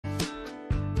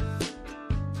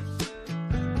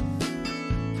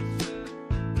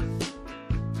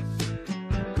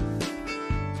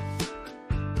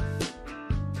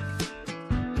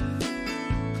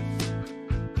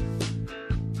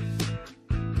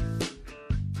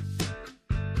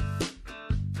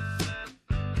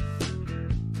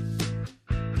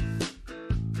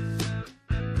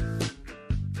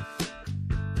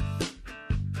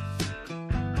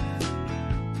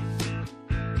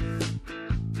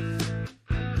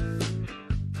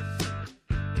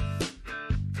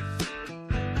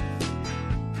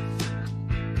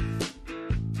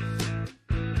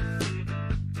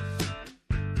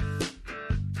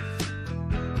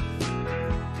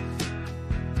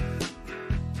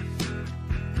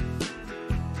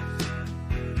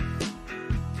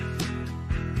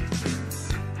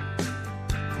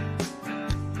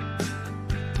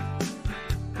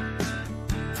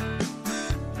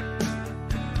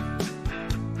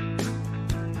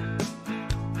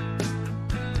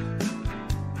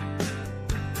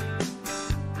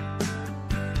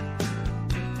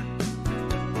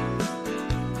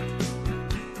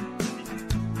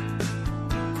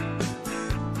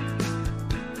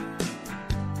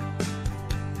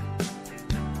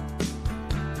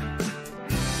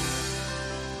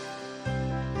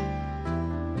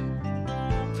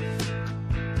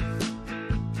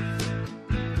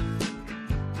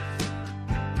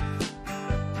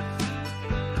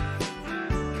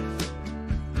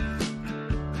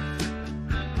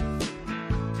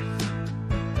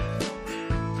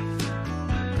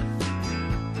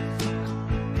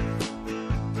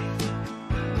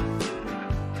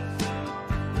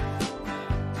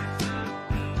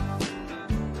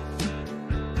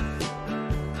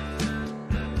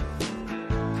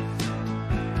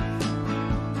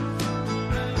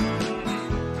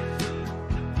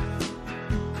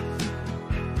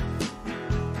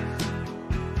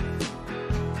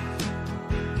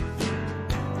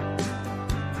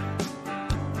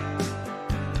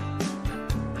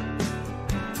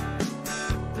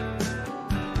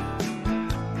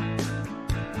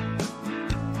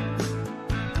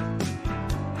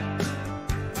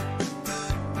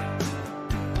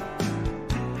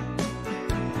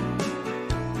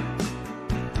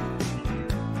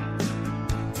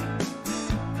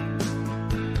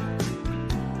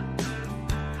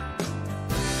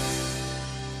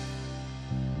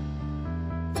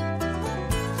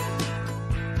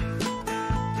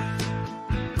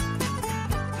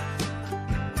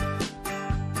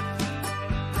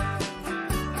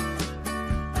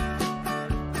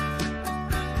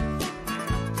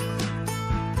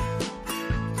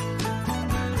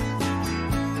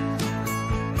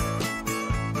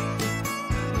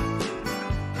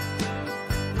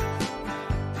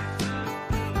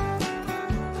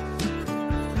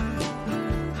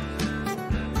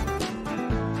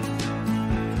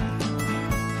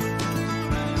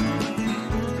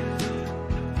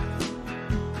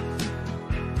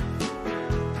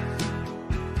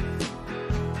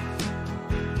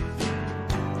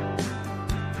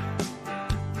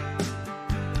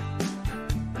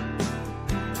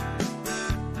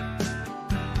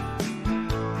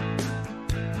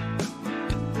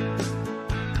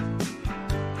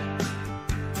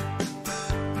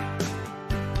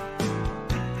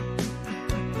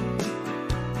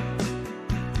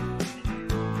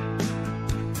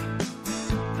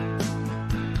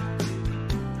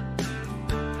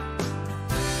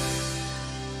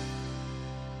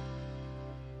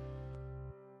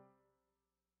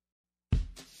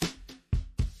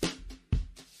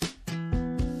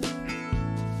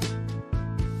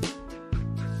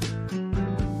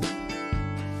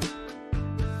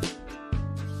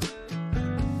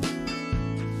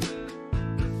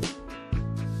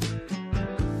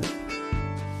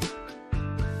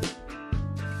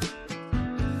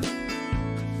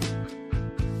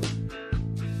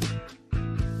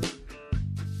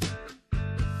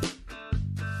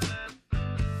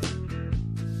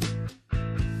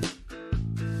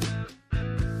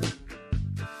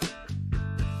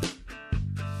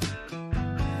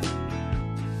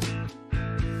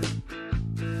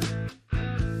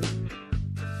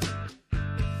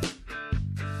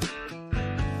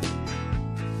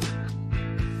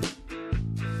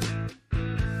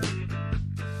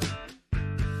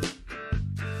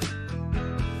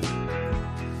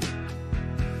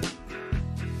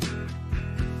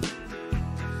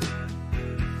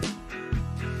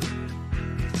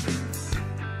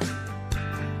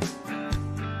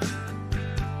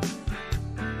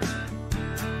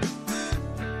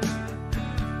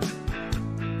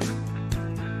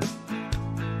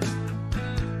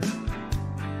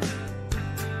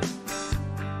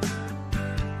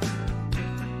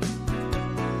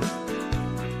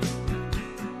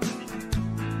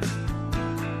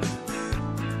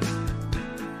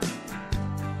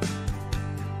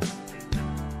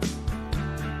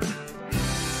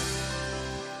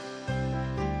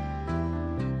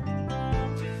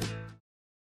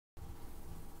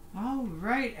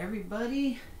Alright,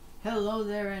 everybody. Hello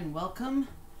there and welcome.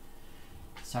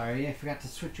 Sorry, I forgot to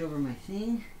switch over my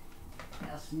thing.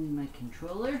 I also need my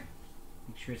controller.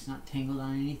 Make sure it's not tangled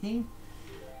on anything.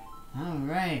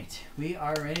 Alright, we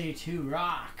are ready to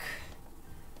rock.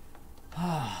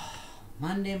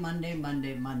 Monday.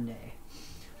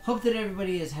 Hope that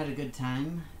everybody has had a good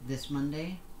time this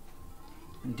Monday.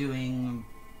 Doing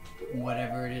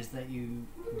whatever it is that you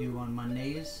do on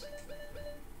Mondays.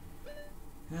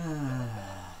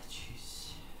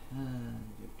 Jeez.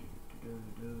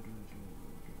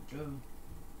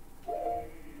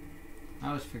 I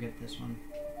always forget this one.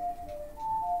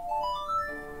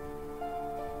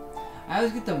 I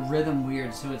always get the rhythm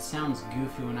weird, so it sounds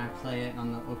goofy when I play it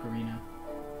on the Ocarina.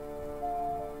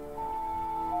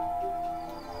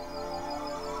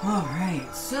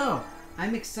 Alright, so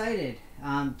I'm excited.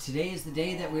 Today is the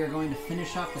day that we are going to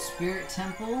finish off the Spirit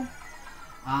Temple.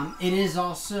 It is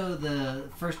also the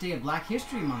first day of Black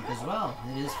History Month as well.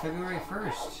 It is February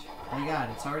 1st. Oh my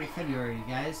god, it's already February, you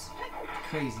guys. It's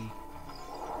crazy.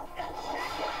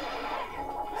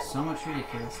 So much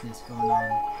ridiculousness going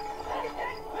on.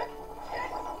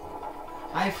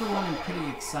 I, for one, am pretty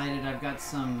excited. I've got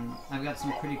some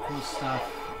pretty cool stuff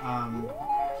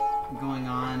going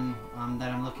on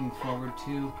that I'm looking forward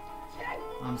to.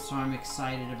 So I'm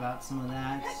excited about some of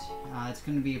that. It's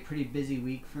going to be a pretty busy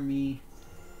week for me.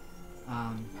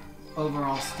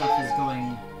 Overall stuff is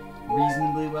going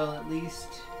reasonably well, at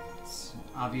least.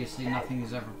 Obviously nothing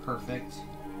is ever perfect,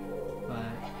 but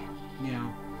you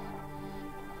know,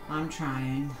 I'm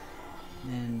trying.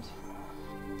 And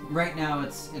right now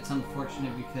it's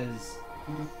unfortunate because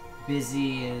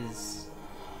busy is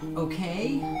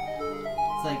okay.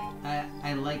 It's like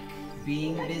I like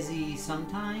being busy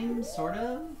sometimes, sort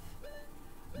of,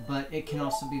 but it can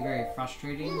also be very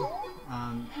frustrating,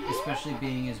 especially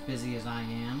being as busy as I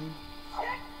am,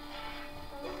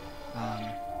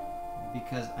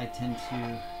 because I tend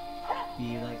to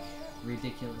be like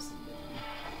ridiculously busy.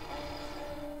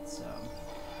 So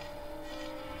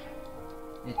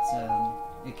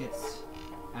it gets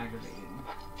aggravating,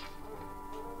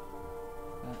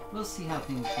 but we'll see how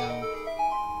things go.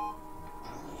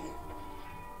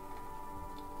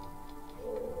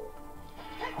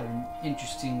 An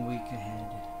interesting week ahead,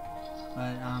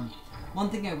 but one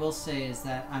thing I will say is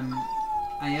that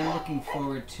I am looking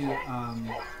forward to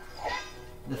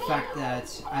the fact that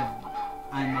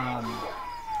I'm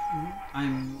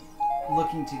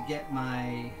looking to get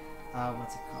my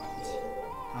what's it called?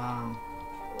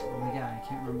 Oh my god, I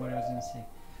can't remember what I was gonna say.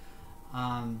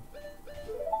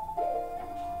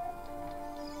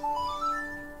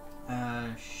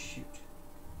 Shoot.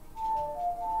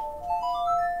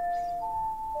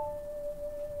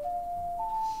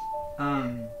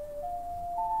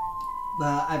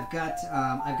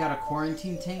 I've got a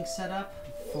quarantine tank set up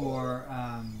for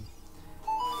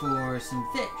some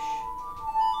fish.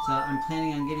 So I'm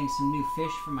planning on getting some new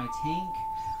fish for my tank.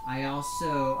 I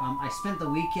also I spent the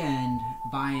weekend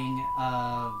buying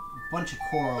a bunch of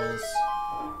corals.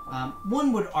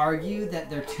 One would argue that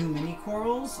they're too many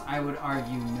corals. I would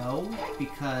argue no,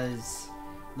 because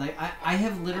like I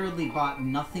have literally bought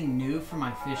nothing new for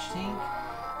my fish tank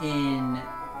in,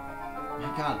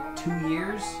 my god, 2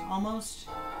 years almost?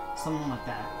 Something like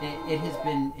that. It has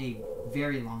been a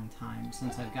very long time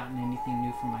since I've gotten anything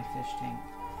new from my fish tank.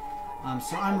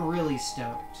 So I'm really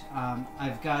stoked.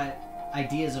 I've got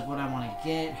ideas of what I want to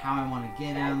get, how I want to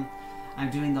get them. I'm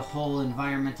doing the whole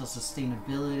environmental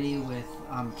sustainability with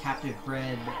captive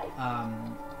bred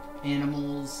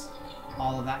animals,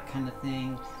 all of that kind of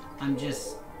thing. I'm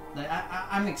just, like,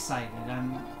 I'm excited.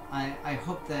 I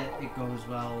hope that it goes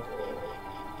well.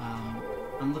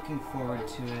 I'm looking forward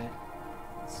to it,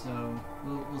 so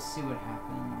we'll see what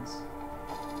happens.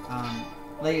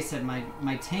 Like I said,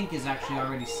 my tank is actually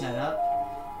already set up,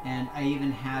 and I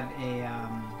even have a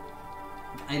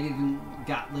I've even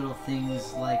got little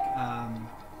things like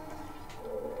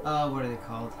what are they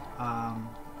called?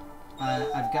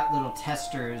 I've got little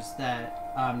testers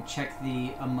that check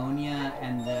the ammonia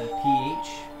and the pH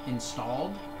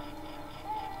installed.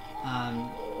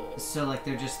 So like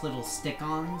they're just little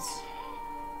stick-ons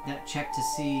that check to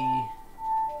see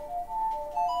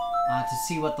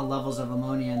what the levels of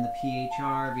ammonia and the pH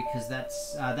are, because that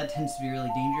tends to be really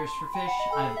dangerous for fish.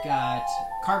 I've got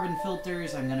carbon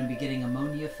filters. I'm going to be getting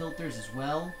ammonia filters as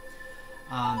well,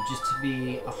 just to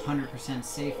be 100%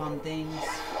 safe on things.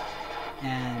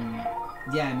 And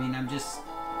yeah, I mean,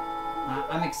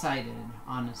 I'm excited,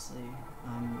 honestly.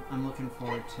 I'm looking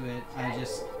forward to it.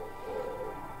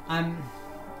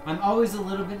 I'm always a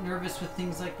little bit nervous with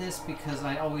things like this because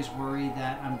I always worry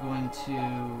that I'm going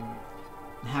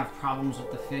to have problems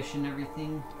with the fish and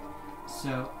everything.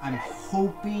 So I'm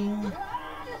hoping,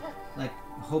 like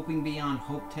hoping beyond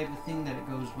hope type of thing, that it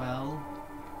goes well.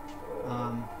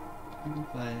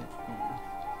 But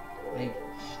I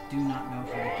do not know how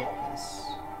to get this.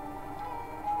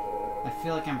 I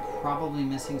feel like I'm probably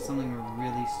missing something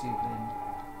really stupid.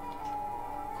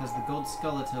 Because the gold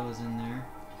skeleton is in there.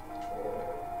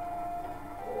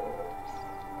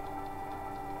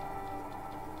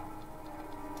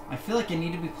 I feel like I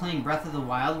need to be playing Breath of the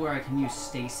Wild where I can use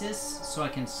stasis so I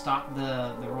can stop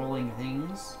the rolling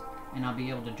things and I'll be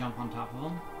able to jump on top of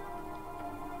them.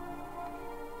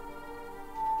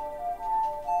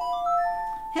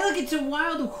 Hey look, it's a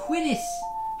wild Whinnis!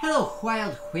 Hello,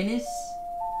 wild Whinnis!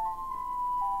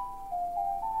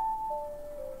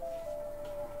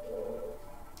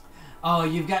 Oh,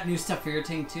 you've got new stuff for your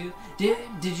tank too.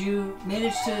 Did you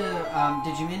manage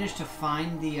to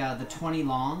find the 20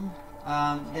 long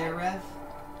there, Rev?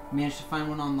 Managed to find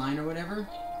one online or whatever?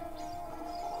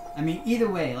 I mean, either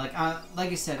way, like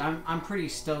I said, I'm pretty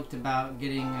stoked about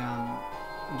getting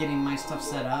my stuff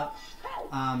set up.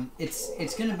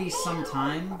 It's gonna be some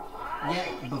time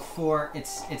yet before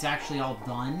it's actually all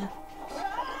done.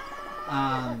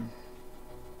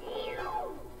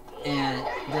 And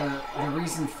the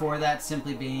reason for that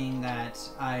simply being that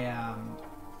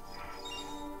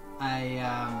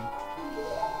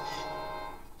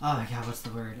oh my god, what's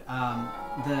the word?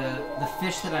 The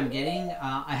fish that I'm getting,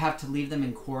 I have to leave them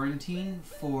in quarantine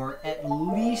for at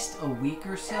least a week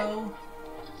or so,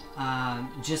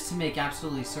 just to make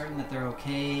absolutely certain that they're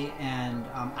okay and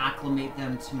acclimate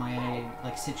them to my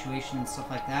situation and stuff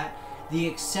like that. The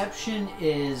exception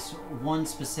is one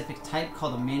specific type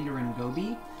called a Mandarin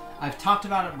Goby. I've talked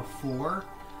about it before.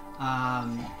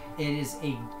 It is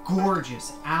a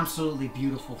gorgeous, absolutely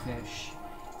beautiful fish.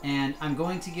 And I'm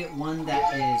going to get one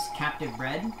that is captive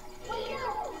bred.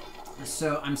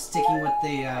 So I'm sticking with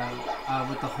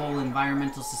the whole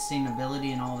environmental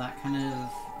sustainability and all that kind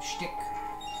of shtick.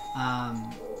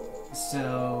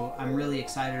 So I'm really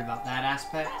excited about that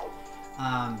aspect.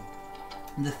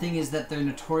 The thing is that they're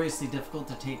notoriously difficult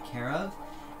to take care of.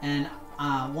 And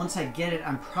once I get it,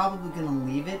 I'm probably going to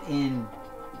leave it in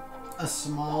a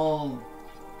small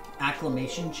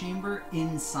acclimation chamber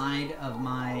inside of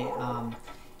my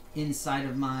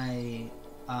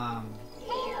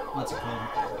what's it called?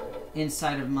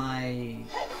 Inside of my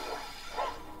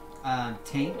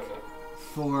tank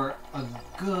for a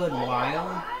good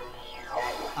while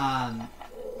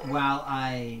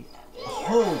I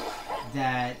hope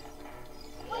that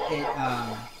it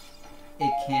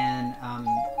can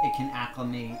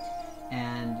acclimate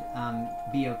and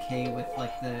be okay with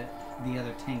the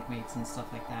other tank mates and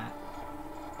stuff like that.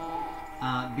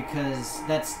 Because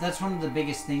that's one of the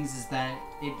biggest things, is that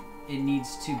it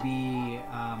needs to be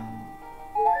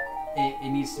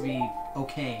it needs to be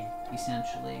okay,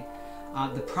 essentially.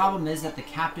 The problem is that the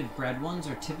captive bred ones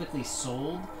are typically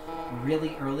sold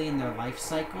really early in their life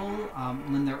cycle,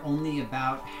 when they're only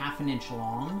about half an inch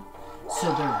long.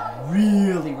 So they're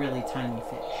really, really tiny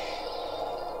fish.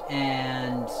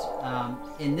 And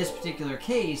in this particular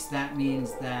case, that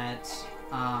means that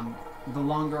the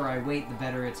longer I wait, the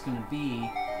better it's going to be,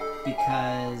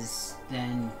 because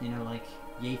then,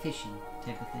 yay fishy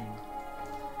type of thing.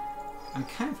 I'm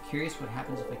kind of curious what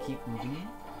happens if I keep moving it.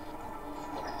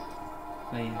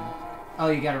 But yeah. Oh,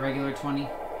 you got a regular 20?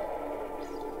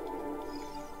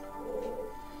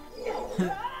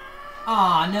 Aw,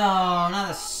 oh, no, not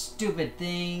a stupid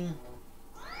thing.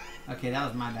 Okay, that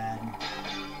was my bad.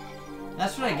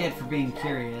 That's what I get for being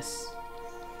curious.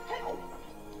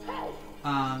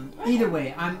 Either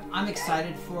way, I'm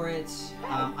excited for it.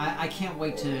 I can't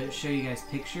wait to show you guys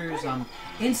pictures.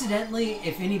 Incidentally,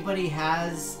 if anybody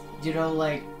has,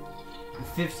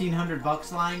 1,500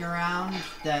 bucks lying around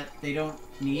that they don't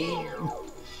need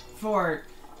for,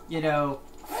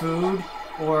 food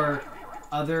or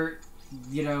other,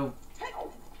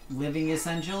 living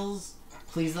essentials,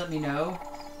 please let me know.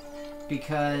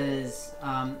 Because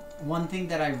one thing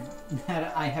that I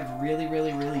have really,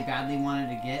 really, really badly wanted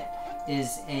to get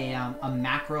is a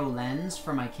macro lens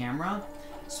for my camera,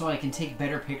 so I can take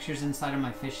better pictures inside of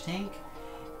my fish tank.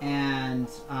 And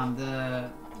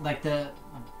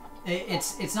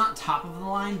it's not top of the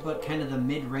line, but kind of the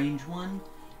mid-range one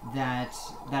that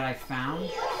I found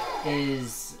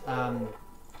is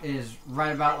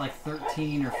right about like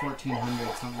 13 or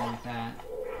 1400, something like that.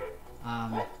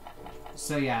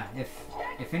 So yeah, if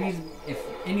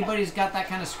anybody's got that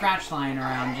kind of scratch lying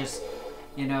around, just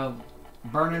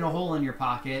burning a hole in your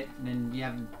pocket and you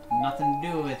have nothing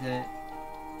to do with it,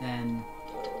 then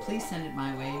please send it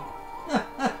my way.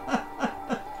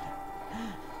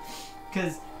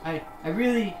 because I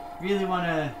really want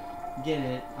to get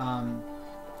it,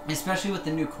 especially with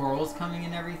the new corals coming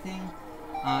and everything.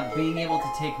 Being able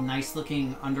to take nice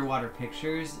looking underwater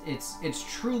pictures, it's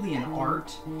truly an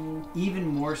art, even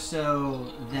more so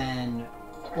than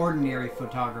ordinary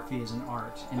photography is an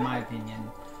art, in my opinion.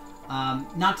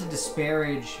 Not to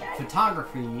disparage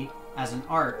photography as an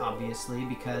art, obviously,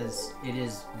 because it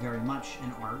is very much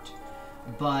an art,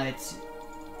 but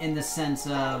in the sense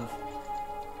of,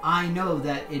 I know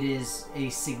that it is a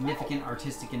significant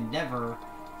artistic endeavor,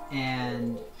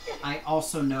 and I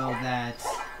also know that,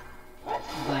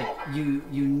 like, you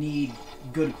need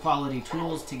good quality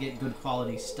tools to get good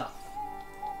quality stuff.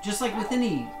 Just like with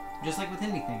anything.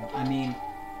 I mean,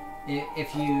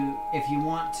 if you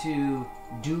want to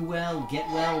do well, get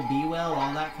well, be well,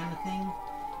 all that kind of thing,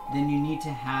 then you need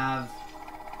to have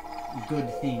good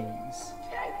things.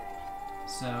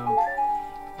 So,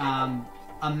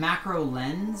 a macro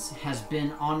lens has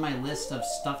been on my list of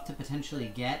stuff to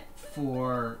potentially get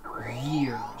for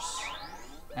years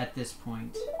at this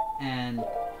point, and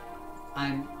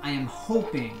I am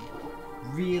hoping,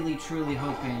 really truly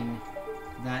hoping,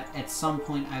 that at some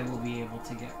point I will be able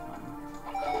to get one.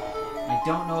 I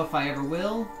don't know if I ever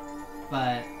will,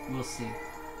 but we'll see.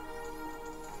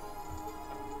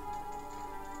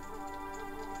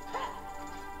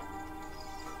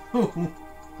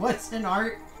 What's in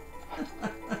art?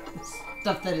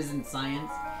 Stuff that isn't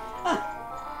science.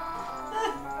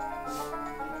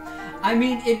 I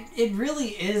mean, it really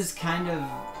is kind of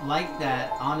like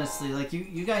that, honestly. Like,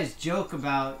 you guys joke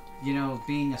about, you know,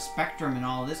 being a spectrum and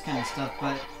all this kind of stuff,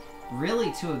 but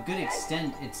really, to a good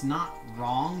extent, it's not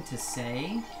wrong to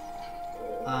say.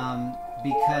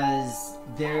 Because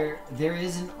there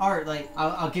is an art. Like,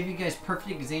 I'll give you guys a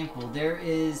perfect example. There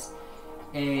is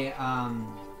a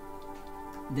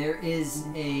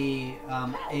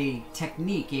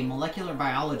technique, a molecular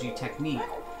biology technique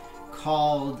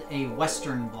called a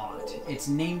Western blot. It's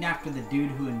named after the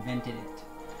dude who invented it.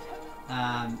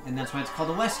 And that's why it's called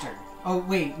a Western. Oh,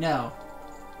 wait, no.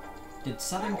 Did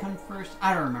Southern come first?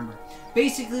 I don't remember.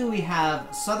 Basically, we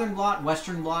have Southern blot,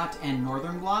 Western blot, and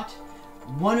Northern blot.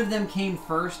 One of them came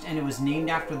first, and it was named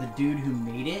after the dude who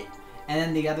made it. And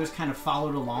then the others kind of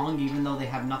followed along, even though they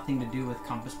have nothing to do with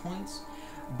compass points.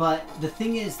 But the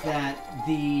thing is that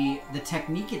the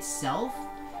technique itself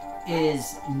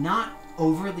is not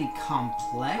overly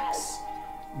complex,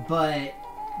 but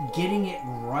getting it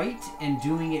right and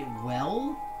doing it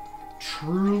well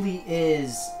truly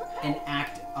is an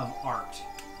act of art.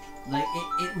 Like,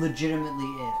 it legitimately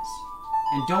is.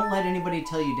 And don't let anybody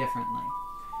tell you differently.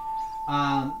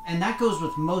 And that goes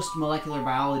with most molecular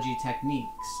biology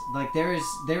techniques. Like, there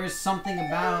is something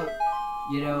about,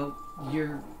 you know,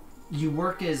 you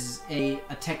work as a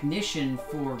technician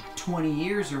for 20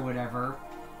 years or whatever,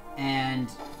 and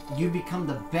you become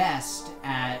the best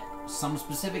at some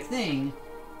specific thing,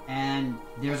 and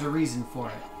there's a reason for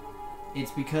it.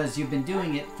 It's because you've been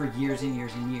doing it for years and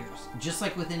years and years, just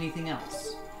like with anything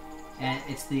else. And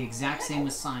it's the exact same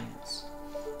with science.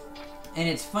 And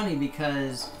it's funny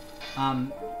because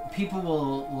people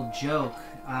will joke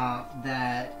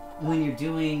that when you're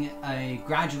doing a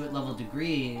graduate level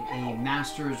degree, a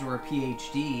master's or a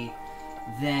PhD,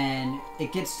 then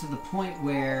it gets to the point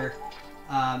where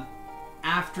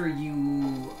after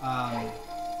you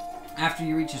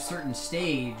reach a certain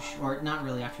stage, or not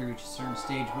really after you reach a certain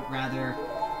stage, but rather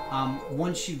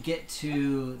once you get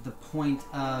to the point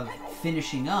of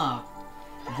finishing up,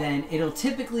 then it'll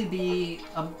typically be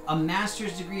a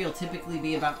master's degree will typically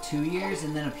be about 2 years,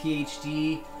 and then a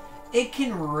PhD, it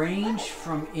can range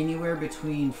from anywhere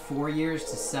between 4 years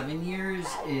to 7 years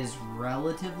is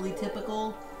relatively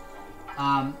typical.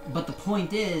 But the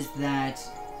point is that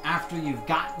after you've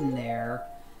gotten there,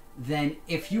 then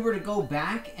if you were to go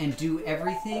back and do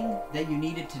everything that you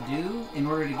needed to do in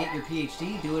order to get your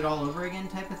PhD, do it all over again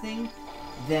type of thing,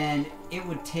 then it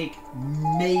would take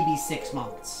maybe 6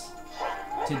 months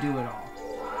to do it all.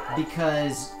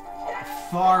 Because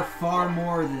far, far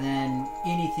more than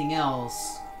anything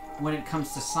else when it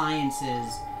comes to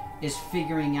sciences is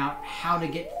figuring out how to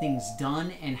get things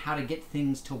done and how to get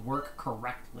things to work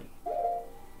correctly.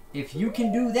 If you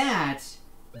can do that,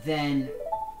 then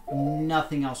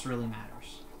nothing else really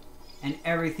matters. And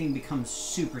everything becomes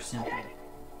super simple,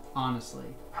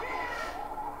 honestly.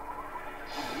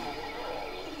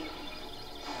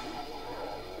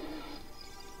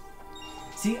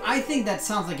 See, I think that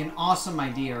sounds like an awesome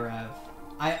idea, Rev.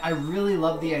 I really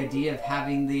love the idea of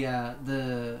having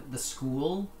the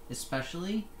school,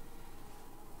 especially.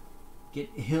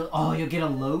 You'll get a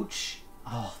loach.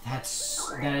 Oh, that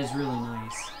is really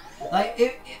nice.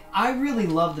 Like, I really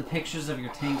love the pictures of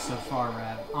your tank so far,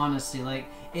 Rev. Honestly, like,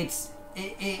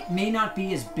 it may not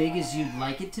be as big as you'd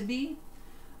like it to be,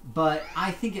 but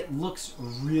I think it looks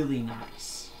really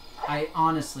nice. I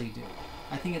honestly do.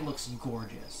 I think it looks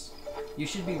gorgeous. You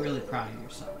should be really proud of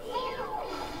yourself,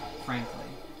 frankly.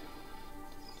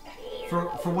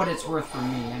 For what it's worth for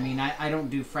me. I mean, I don't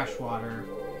do freshwater,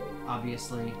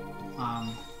 obviously.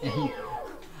 And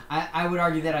I would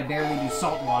argue that I barely do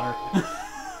salt water.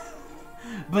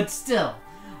 But still,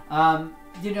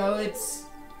 you know, it's,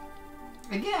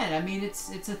 again, I mean, it's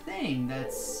a thing that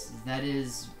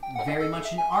is very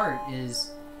much an art,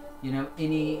 is, you know,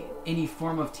 any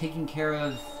form of taking care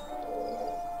of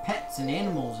pets and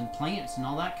animals and plants and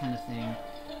all that kind of thing.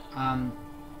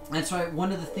 That's why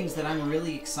one of the things that I'm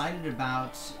really excited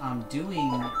about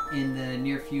doing in the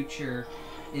near future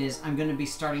is I'm going to be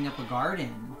starting up a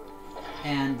garden.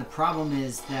 And the problem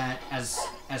is that as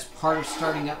part of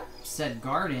starting up said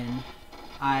garden,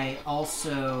 I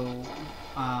also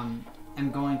am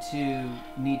going to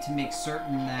need to make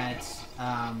certain that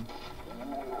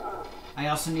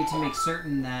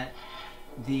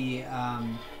the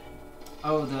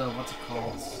what's it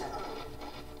called?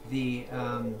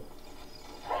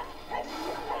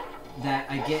 That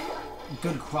I get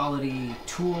good quality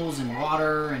tools and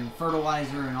water and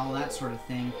fertilizer and all that sort of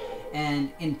thing.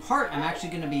 And in part, I'm actually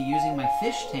going to be using my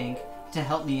fish tank to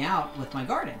help me out with my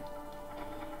garden.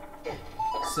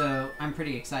 So I'm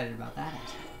pretty excited about that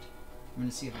aspect. I'm going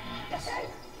to see if I can do this.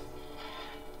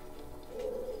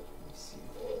 Let's see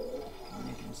if I can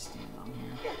make him stand on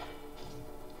here.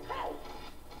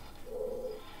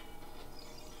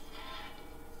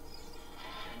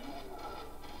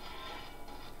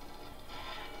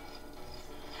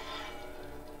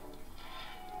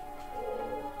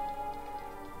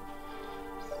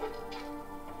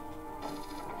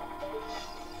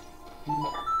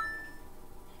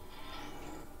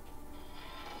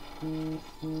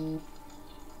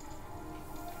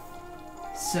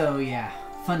 So yeah,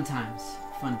 fun times.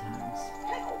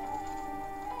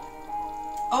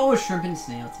 Oh, a shrimp and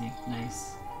snail tank,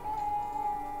 nice.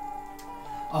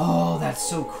 Oh, that's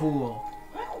so cool.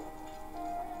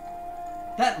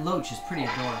 That loach is pretty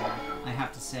adorable, I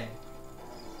have to say.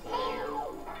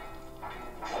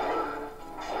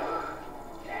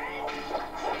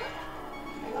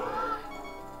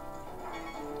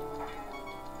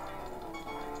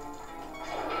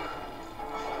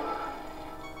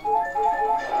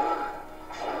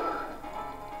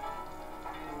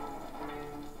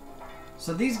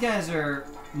 So these guys are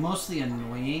mostly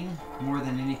annoying more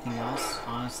than anything else,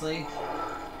 honestly.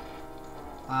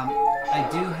 I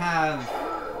do have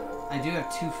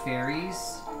 2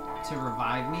 fairies to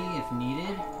revive me if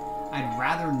needed. I'd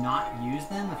rather not use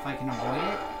them if I can avoid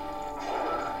it.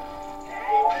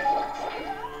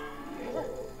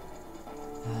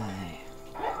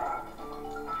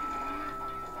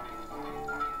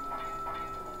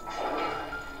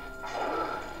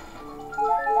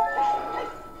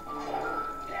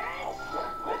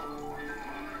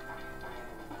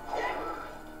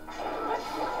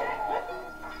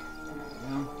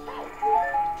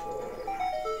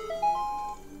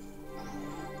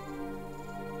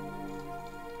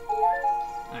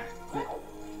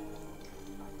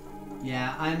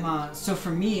 So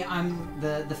for me,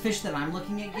 the fish that I'm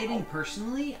looking at getting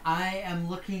personally, I am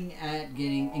looking at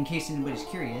getting, in case anybody's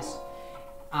curious,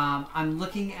 I'm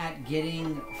looking at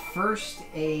getting first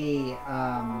a,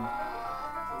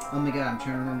 oh my god, I'm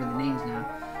trying to remember the names now,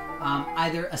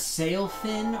 either a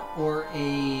sailfin or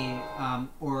a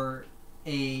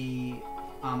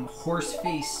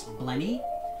horseface blenny,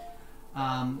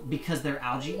 because they're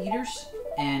algae eaters.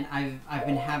 And I've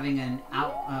been having an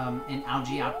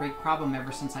algae outbreak problem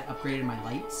ever since I upgraded my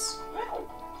lights,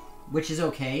 which is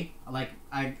okay. Like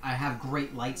I have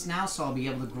great lights now, so I'll be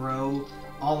able to grow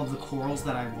all of the corals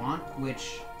that I want,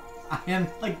 which I am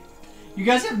like. You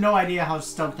guys have no idea how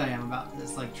stoked I am about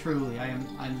this. Like truly,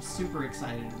 I'm super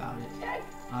excited about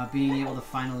it. Being able to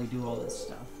finally do all this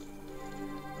stuff.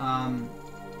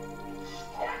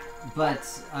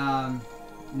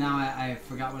 Now I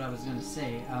forgot what I was gonna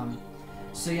say.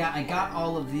 So yeah, I got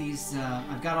all of these.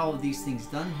 I've got all of these things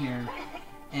done here,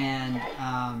 and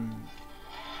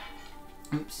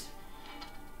oops.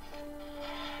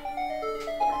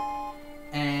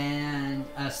 And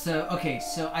so okay,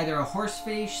 so either a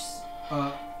horseface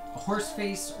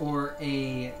or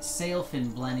a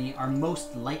sailfin blenny are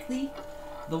most likely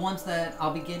the ones that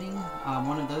I'll be getting.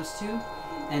 One of those two,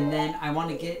 and then I want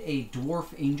to get a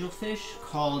dwarf angelfish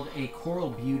called a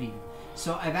coral beauty.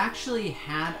 So I've actually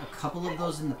had a couple of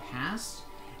those in the past,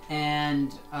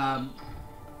 and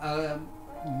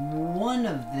one one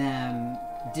of them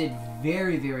did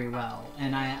very, very well,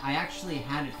 and I actually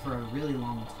had it for a really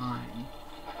long time.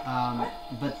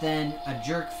 But then a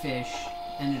jerkfish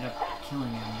ended up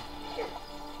killing him,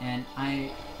 and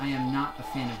I am not a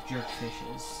fan of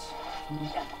jerkfishes.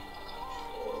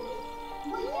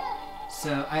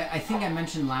 So I think I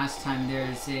mentioned last time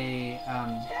there's a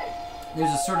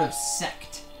sort of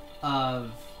sect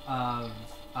of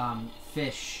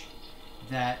fish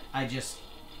that I just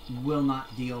will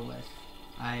not deal with.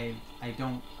 I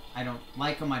don't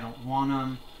like them. I don't want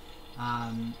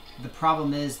them. The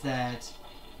problem is that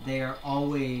they are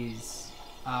always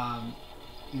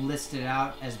listed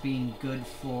out as being good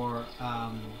for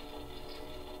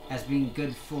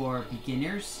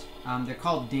beginners. They're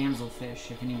called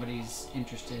damselfish, if anybody's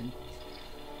interested.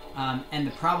 And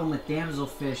the problem with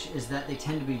damselfish is that they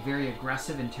tend to be very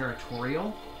aggressive and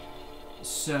territorial.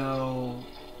 So,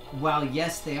 while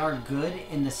yes, they are good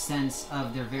in the sense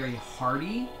of they're very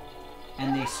hardy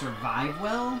and they survive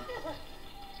well,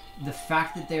 the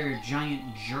fact that they're giant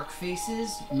jerk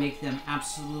faces make them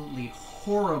absolutely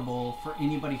horrible for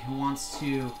anybody who wants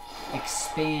to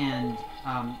expand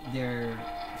their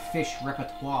fish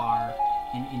repertoire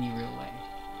in any real way.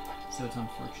 So it's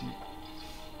unfortunate.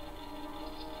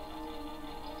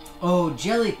 Oh,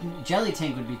 jelly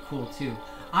tank would be cool too.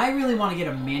 I really want to get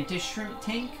a mantis shrimp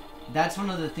tank. That's one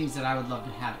of the things that I would love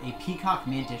to have. A peacock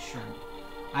mantis shrimp.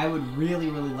 I would really,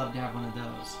 really love to have one of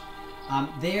those.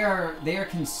 They are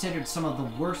considered some of the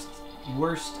worst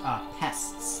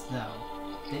pests though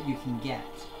that you can get.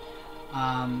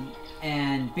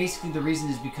 And basically the reason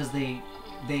is because they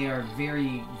are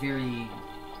very, very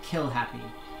kill happy.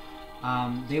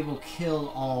 They will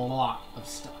kill a lot of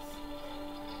stuff.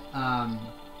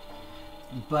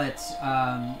 But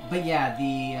yeah,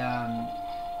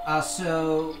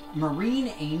 so marine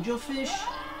angelfish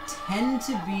tend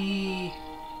to be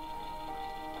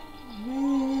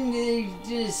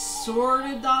just sort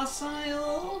of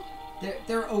docile.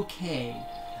 They're okay.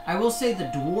 I will say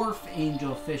the dwarf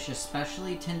angelfish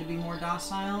especially tend to be more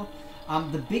docile.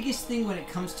 The biggest thing when it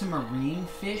comes to marine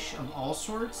fish of all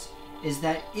sorts is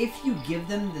that if you give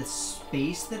them the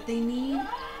space that they need,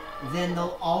 then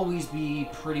they'll always be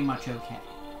pretty much okay.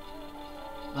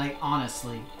 Like,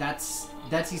 honestly, that's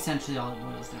essentially all it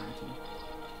boils down to.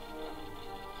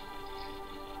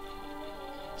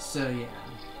 So, yeah.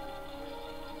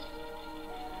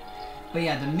 But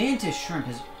yeah, the mantis shrimp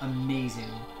is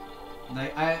amazing.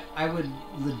 Like, I would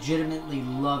legitimately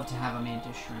love to have a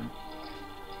mantis shrimp.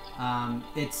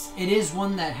 It is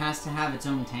one that has to have its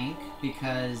own tank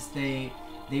because they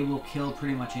will kill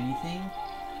pretty much anything.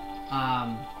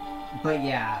 But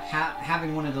yeah,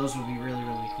 having one of those would be really,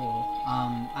 really cool.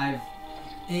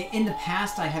 In the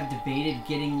past I have debated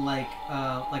getting like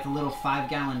a little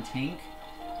 5-gallon tank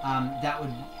that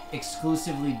would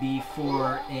exclusively be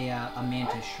for a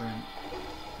mantis shrimp.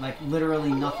 Like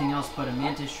literally nothing else but a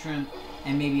mantis shrimp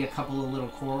and maybe a couple of little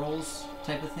corals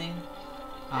type of thing.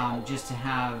 Just to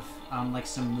have like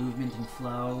some movement and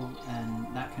flow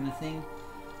and that kind of thing.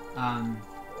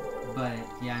 But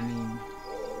yeah, I mean,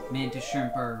 mantis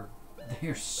shrimp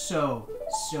they're so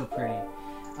pretty.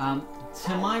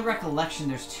 To my recollection,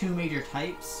 there's 2 major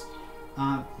types.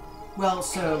 Well,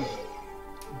 so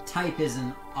type is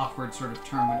an awkward sort of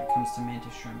term when it comes to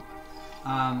mantis shrimp.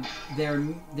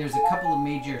 There's a couple of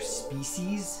major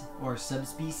species or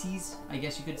subspecies, I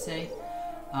guess you could say.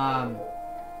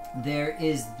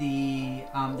 There's the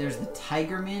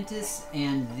tiger mantis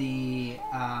and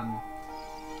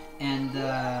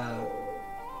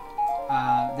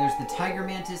there's the tiger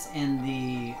mantis and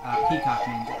the peacock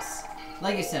mantis.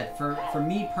 Like I said, for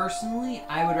me personally,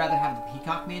 I would rather have the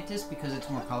peacock mantis because it's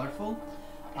more colorful.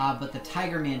 But the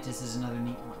tiger mantis is another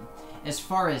neat one. As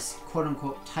far as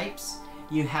quote-unquote types,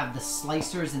 you have the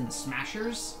slicers and the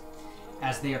smashers,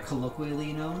 as they are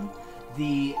colloquially known.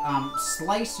 The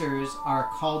slicers are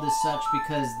called as such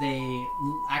because they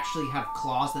actually have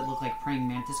claws that look like praying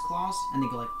mantis claws, and they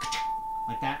go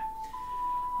like that.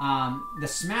 The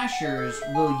smashers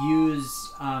will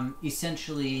use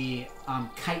essentially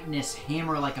chitinous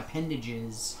hammer-like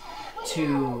appendages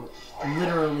to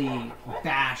literally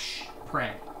bash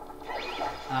prey.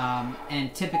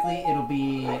 And typically it'll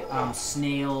be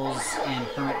snails and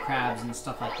hermit crabs and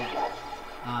stuff like that.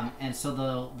 And so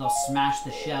they'll smash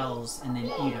the shells and then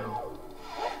eat them,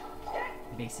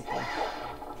 basically.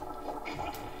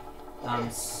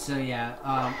 So yeah,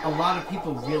 a lot of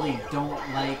people really don't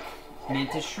like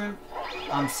mantis shrimp.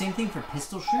 Same thing for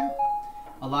pistol shrimp.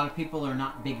 A lot of people are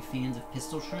not big fans of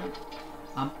pistol shrimp.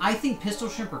 I think pistol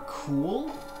shrimp are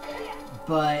cool,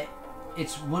 but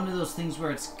it's one of those things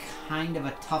where it's kind of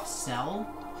a tough sell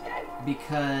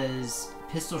because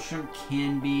pistol shrimp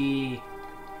can be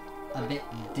a bit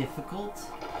difficult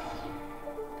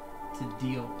to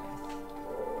deal with.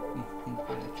 Let me think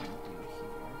what I can do here.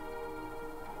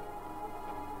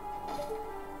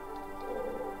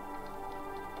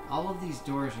 All of these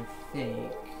doors are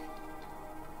fake.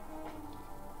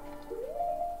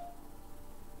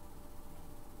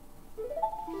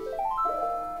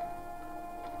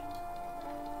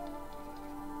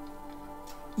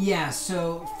 Yeah,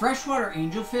 so freshwater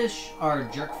angelfish are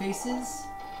jerk faces.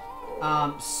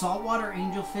 Saltwater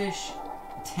angelfish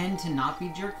tend to not be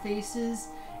jerk faces,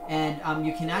 and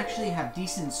you can actually have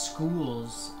decent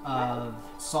schools of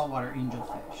saltwater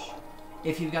angelfish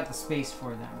if you've got the space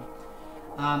for them.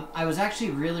 I was actually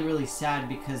really sad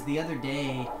because the other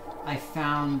day I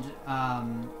found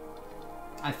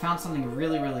something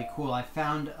really cool. I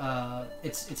found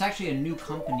it's actually a new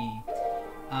company,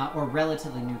 or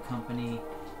relatively new company,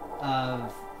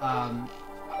 of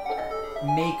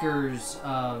makers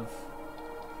of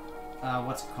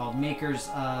what's it called? Makers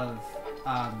of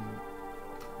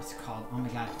what's it called? Oh my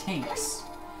god, tanks.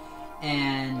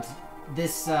 And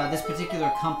this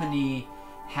particular company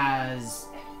has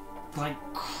like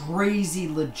crazy,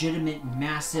 legitimate,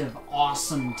 massive,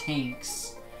 awesome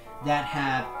tanks that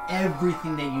have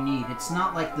everything that you need. It's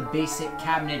not like the basic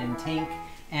cabinet and tank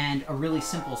and a really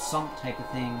simple sump type of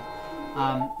thing.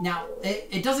 Now,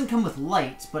 it doesn't come with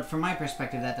lights, but from my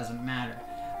perspective, that doesn't matter.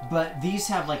 But these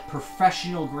have like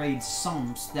professional grade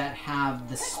sumps that have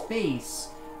the space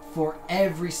for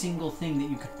every single thing that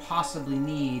you could possibly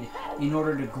need in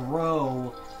order to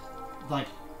grow like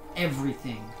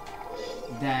everything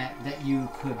that you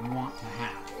could want to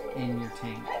have in your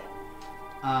tank.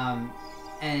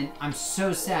 And I'm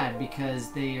so sad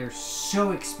because they are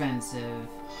so expensive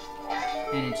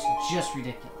and it's just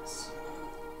ridiculous.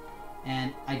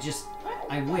 And I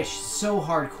wish so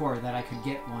hardcore that I could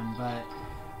get one, but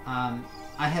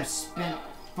I have spent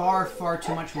far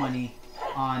too much money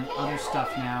on other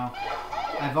stuff now.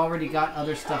 I've already got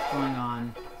other stuff going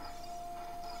on.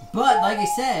 But like I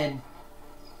said,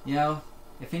 you know,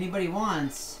 if anybody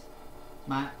wants,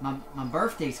 my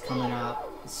birthday's coming up,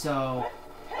 so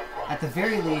at the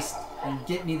very least,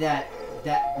 get me that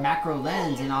macro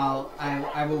lens, and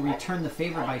I will return the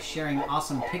favor by sharing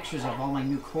awesome pictures of all my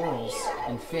new corals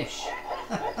and fish.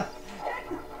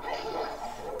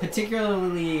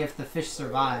 Particularly if the fish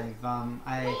survive.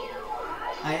 I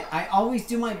always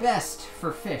do my best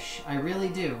for fish. I really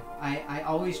do. I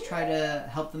always try to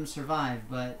help them survive,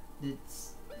 but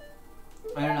it's...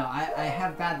 I don't know. I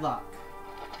have bad luck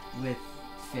with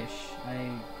fish.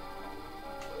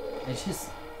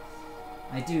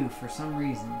 I do, for some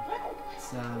reason.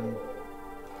 It's a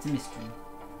mystery.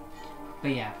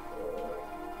 But yeah.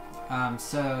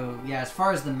 So yeah, as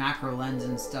far as the macro lens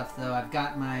and stuff, though, I've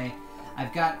got a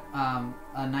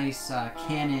nice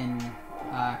Canon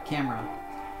camera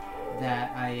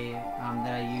that I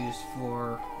use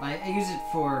for. I use it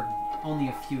for only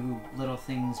a few little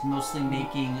things, mostly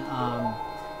making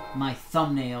my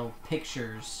thumbnail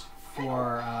pictures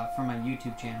for my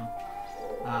YouTube channel.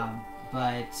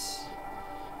 But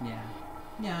yeah,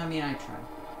 I mean, I try.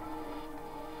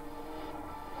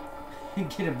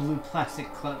 Get a blue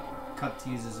plastic cup to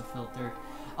use as a filter.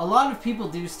 A lot of people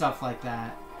do stuff like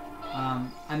that.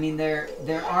 I mean, there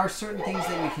are certain things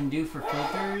that we can do for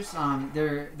filters.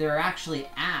 There are actually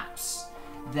apps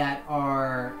that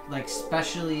are like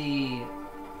specially,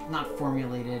 not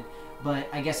formulated, but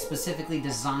I guess specifically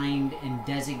designed and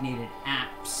designated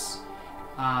apps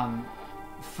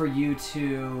for you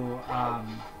to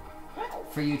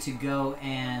go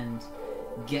and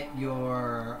get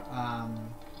your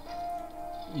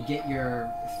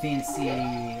fancy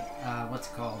what's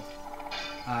it called?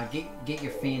 Get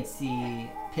your fancy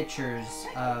pictures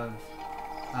of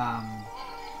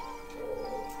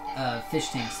fish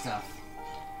tank stuff.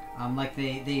 Like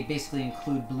they basically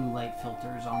include blue light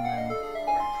filters on them.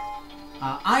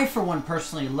 I, for one,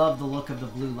 personally love the look of the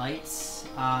blue lights,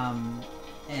 and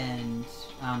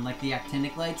like the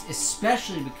actinic lights,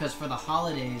 especially because for the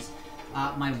holidays,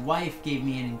 my wife gave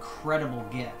me an incredible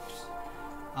gift.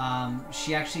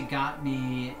 She actually got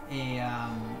me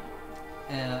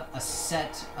a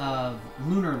set of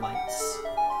lunar lights,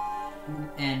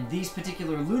 and these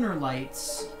particular lunar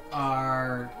lights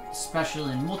are special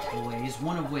in multiple ways.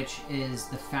 One of which is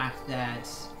the fact that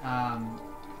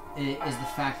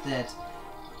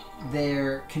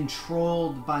they're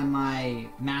controlled by my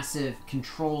massive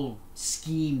control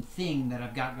scheme thing that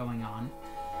I've got going on.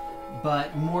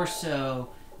 But more so,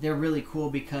 they're really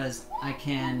cool because I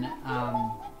can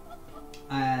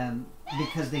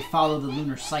because they follow the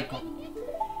lunar cycle.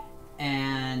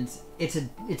 and it's a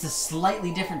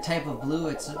slightly different type of blue.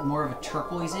 It's more of a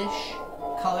turquoise-ish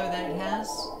color that it has,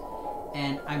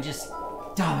 and I'm just,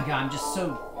 oh my god, I'm just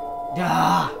so,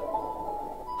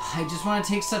 I just want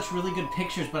to take such really good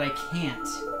pictures, but I can't,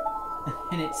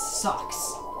 and it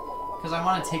sucks, because I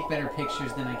want to take better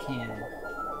pictures than I can,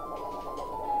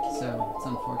 so it's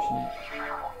unfortunate,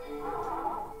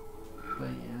 but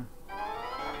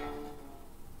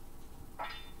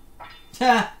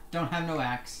yeah. Don't have no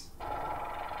axe.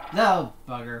 No,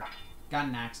 bugger. Got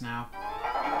an axe now.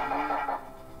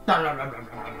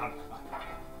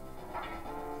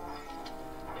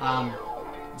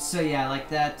 So yeah, like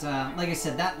that, like I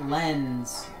said, that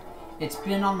lens, it's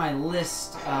been on my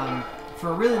list,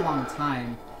 for a really long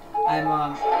time. I'm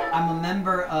a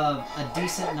member of a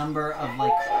decent number of,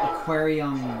 like,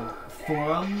 aquarium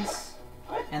forums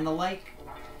and the like,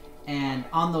 and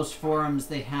on those forums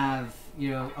they have,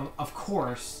 you know, of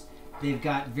course, they've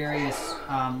got various,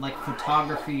 like,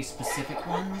 photography-specific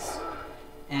ones,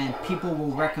 and people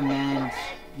will recommend,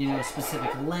 you know,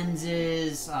 specific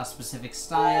lenses, specific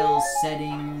styles,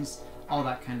 settings, all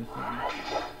that kind of thing.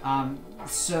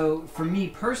 So, for me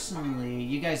personally,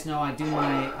 you guys know I do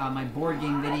my, my board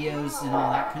game videos and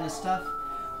all that kind of stuff,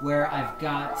 where I've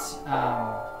got,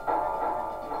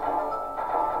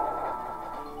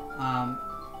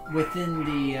 within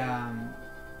the,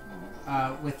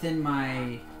 within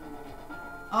my...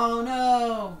 Oh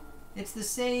no! It's the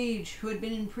sage who had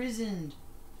been imprisoned.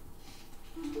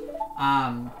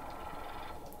 I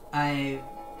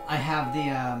have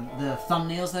the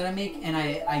thumbnails that I make, and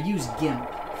I use GIMP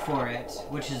for it,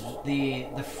 which is the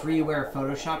freeware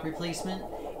Photoshop replacement.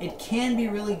 It can be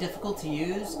really difficult to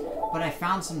use, but I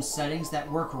found some settings that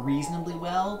work reasonably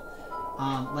well.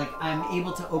 Like, I'm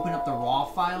able to open up the RAW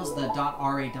files, the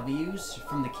 .raws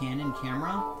from the Canon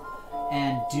camera,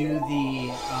 and do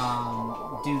the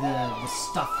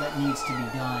stuff that needs to be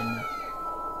done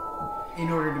in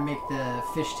order to make the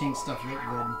fish tank stuff look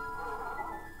good.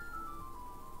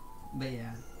 But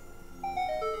yeah,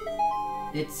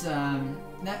 it's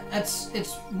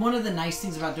it's one of the nice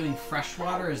things about doing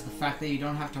freshwater is the fact that you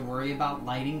don't have to worry about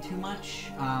lighting too much,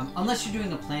 unless you're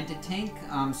doing a planted tank.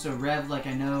 So Rev, like,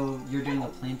 I know you're doing a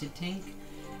planted tank,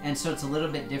 and so it's a little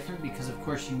bit different because of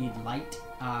course you need light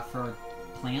for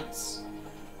plants.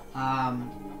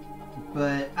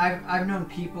 But I've known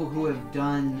people who have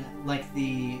done like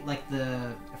the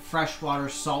freshwater,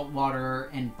 saltwater,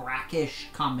 and brackish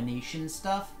combination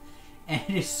stuff, and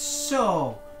it is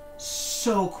so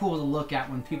cool to look at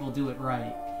when people do it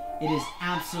right. It is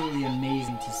absolutely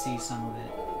amazing to see some of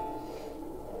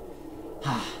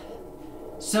it.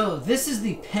 So this is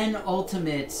the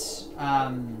penultimate,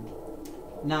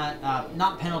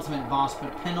 not penultimate boss,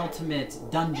 but penultimate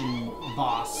dungeon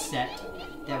boss set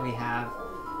that we have.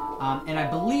 And I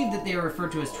believe that they are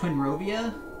referred to as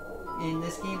Twinrovia in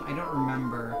this game. I don't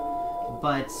remember.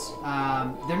 But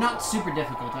they're not super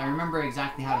difficult. I remember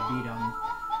exactly how to beat them.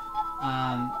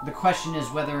 The question is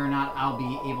whether or not I'll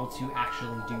be able to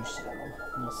actually do so.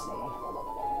 We'll see.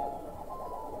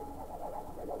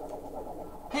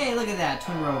 Hey, look at that,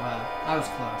 Twinrova. I was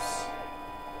close.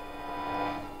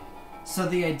 So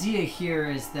the idea here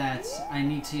is that I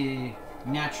need to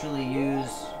naturally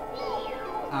use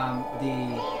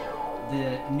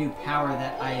the new power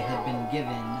that I had been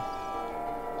given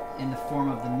in the form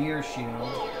of the mirror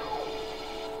shield.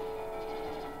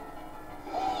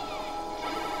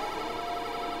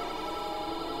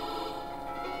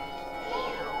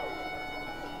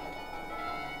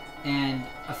 And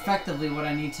effectively what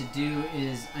I need to do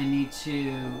is I need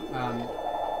to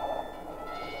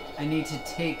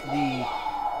take it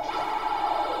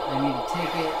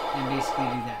and basically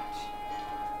do that.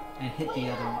 And hit the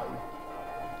other one.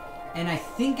 And I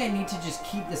think I need to just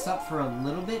keep this up for a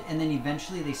little bit, and then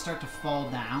eventually they start to fall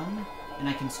down, and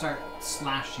I can start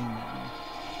slashing them.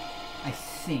 I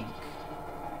think.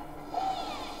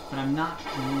 But I'm not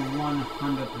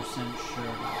 100% sure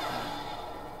about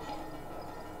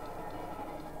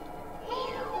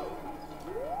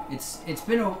that. It's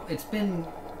been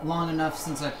long enough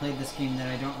since I played this game that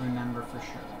I don't remember for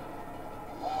sure.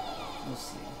 We'll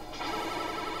see.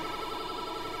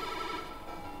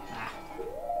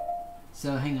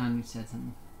 So, hang on, you said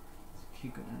something.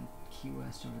 Could go down to Key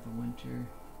West over the winter.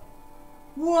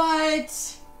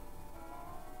 What?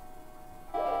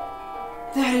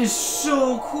 That is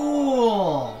so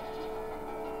cool!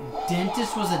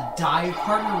 Dentist was a dive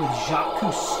partner with Jacques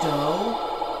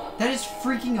Cousteau? That is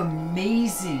freaking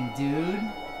amazing, dude.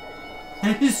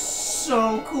 That is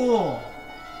so cool.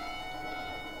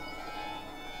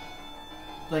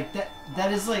 Like,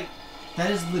 that is like... That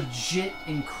is legit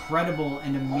incredible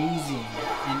and amazing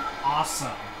and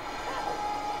awesome.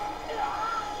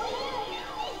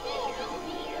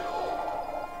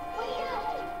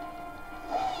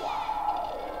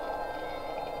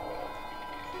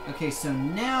 Okay, so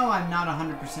now I'm not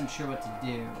 100% sure what to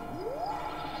do.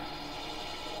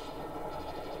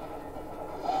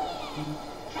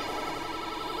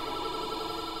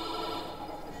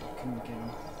 Couldn't get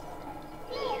him.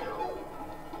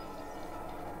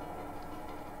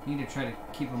 Need to try to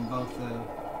keep them both,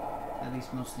 at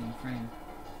least mostly in frame.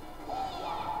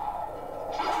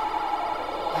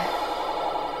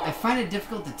 I find it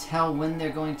difficult to tell when they're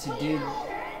going to do,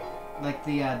 like,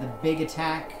 the big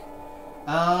attack.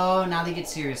 Oh, now they get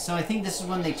serious. So I think this is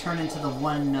when they turn into the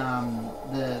one,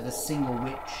 the single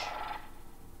witch.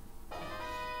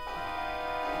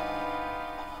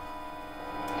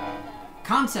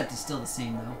 Concept is still the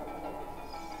same, though.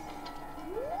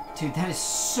 Dude, that is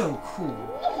so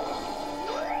cool.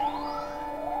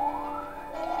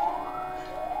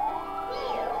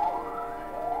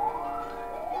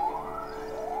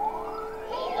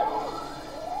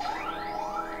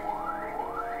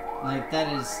 Like,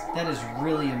 that is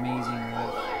really amazing,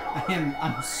 Riv.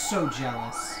 I'm so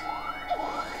jealous.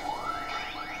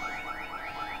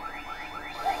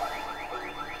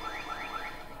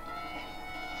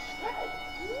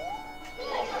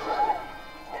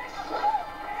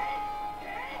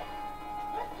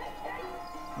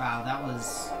 Wow, that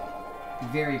was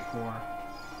very poor.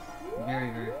 Very,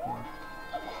 very poor.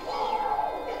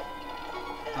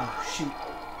 Oh, shoot.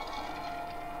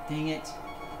 Dang it.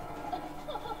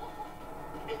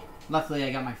 Luckily,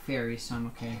 I got my fairy, so I'm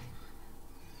okay.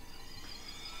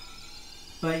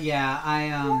 But yeah,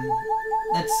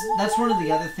 that's one of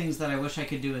the other things that I wish I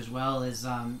could do as well is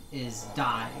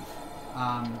dive.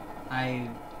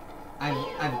 I've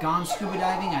gone scuba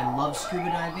diving. I love scuba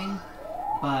diving,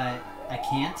 but I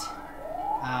can't.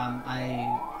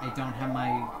 I don't have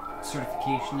my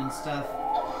certification and stuff.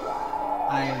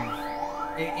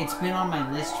 It's been on my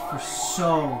list for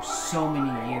so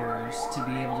many years to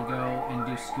be able to go and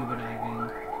do scuba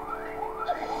diving.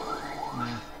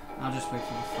 Nah, I'll just wait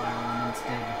for the fire one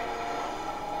instead.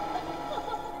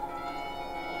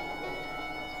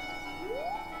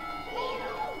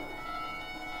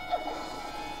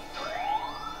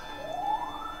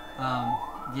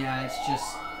 Yeah, it's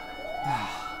just...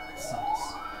 it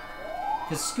sucks.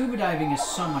 Because scuba diving is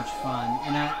so much fun,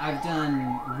 and I've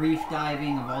done reef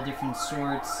diving of all different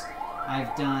sorts.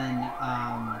 I've done,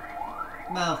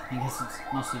 well, I guess it's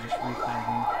mostly just reef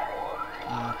diving.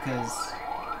 Because,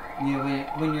 you know,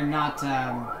 when you're not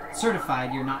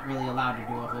certified, you're not really allowed to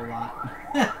do a whole lot.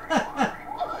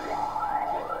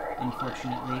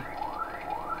 Unfortunately.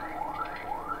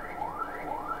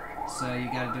 So you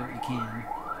gotta do what you can.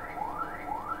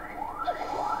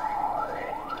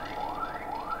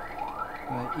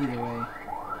 But either way.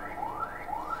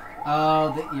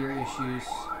 Oh, the ear issues.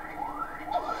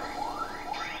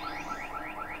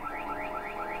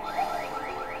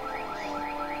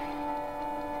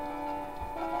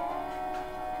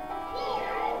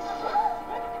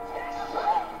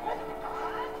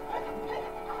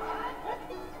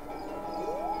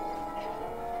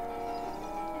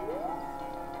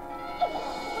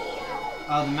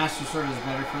 Oh, the Master Sword is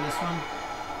better for this one?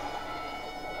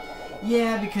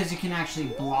 Yeah, because you can actually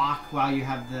block while you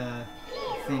have the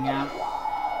thing out.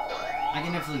 I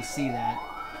can definitely see that.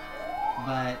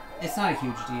 But it's not a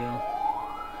huge deal.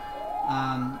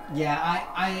 Yeah,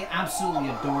 I absolutely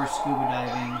adore scuba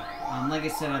diving. Like I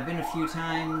said, I've been a few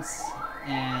times,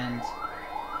 and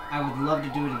I would love to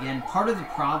do it again. Part of the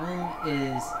problem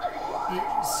is...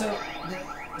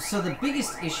 So the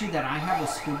biggest issue that I have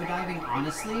with scuba diving,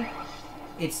 honestly,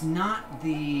 it's not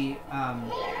the...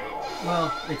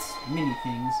 well, it's many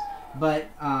things, but,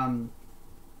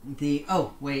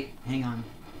 oh, wait, hang on.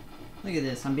 Look at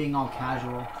this, I'm being all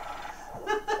casual.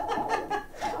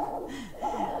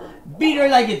 Beat her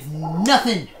like it's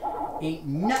nothing! Ain't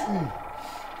nothing!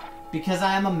 Because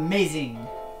I am amazing!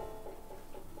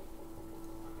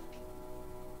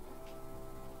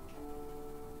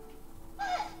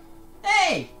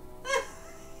 Hey!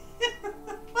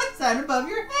 What's that above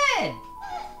your head?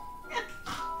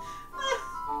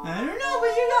 I don't know,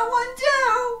 but you got one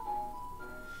too!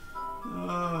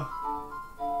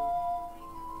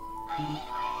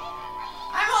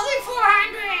 I'm only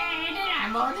 400 and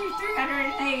I'm only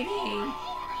 380.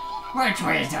 Which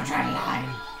way is still trying to lie?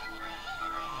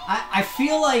 I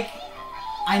feel like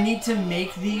I need to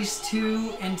make these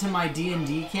two into my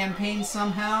D&D campaign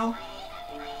somehow.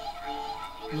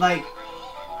 Like,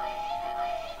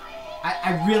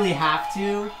 I really have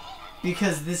to.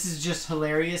 because this is just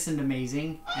hilarious and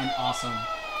amazing and awesome.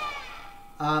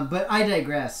 But I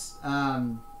digress.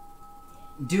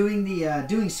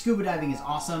 Doing scuba diving is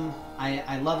awesome.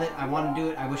 I love it. I want to do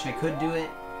it. I wish I could do it.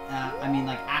 I mean,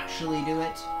 like, actually do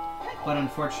it. But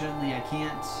unfortunately, I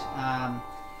can't.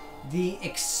 The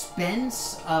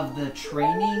expense of the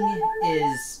training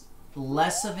is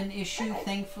less of an issue,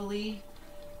 thankfully.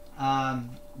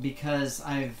 Because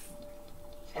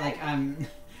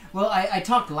well, I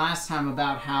talked last time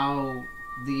about how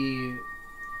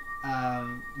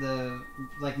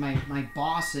my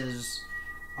bosses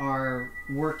are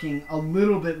working a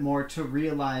little bit more to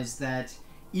realize that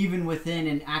even within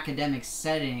an academic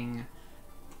setting,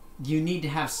 you need to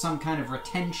have some kind of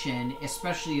retention,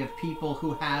 especially of people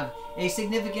who have a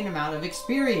significant amount of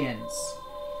experience.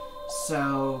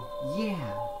 So,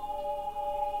 yeah.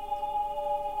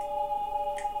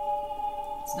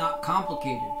 It's not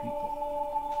complicated, people.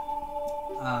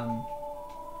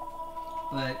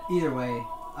 But either way,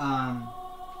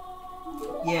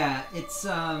 yeah, it's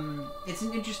an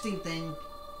interesting thing.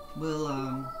 We'll,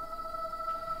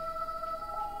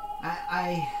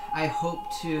 I hope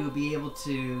to be able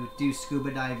to do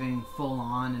scuba diving full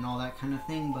on and all that kind of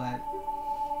thing, but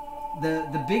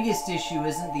the biggest issue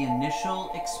isn't the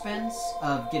initial expense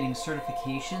of getting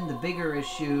certification. The bigger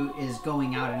issue is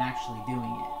going out and actually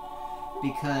doing it.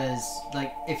 Because,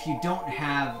 like, if you don't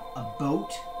have a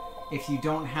boat, if you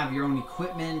don't have your own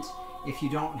equipment, if you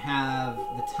don't have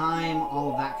the time,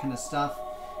 all of that kind of stuff,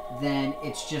 then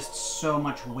it's just so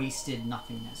much wasted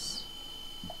nothingness.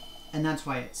 And that's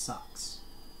why it sucks.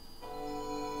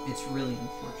 It's really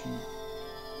unfortunate.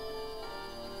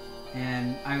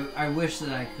 And I wish that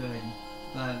I could,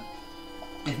 but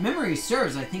if memory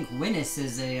serves, I think Winnis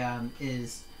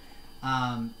is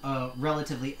a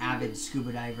relatively avid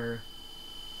scuba diver,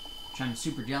 which I'm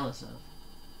super jealous of.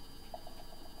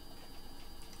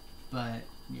 But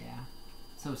yeah,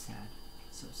 so sad,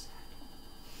 so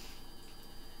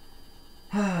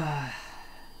sad.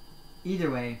 Either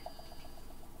way,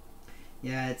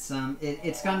 yeah, it's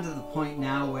gotten to the point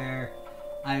now where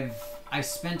I've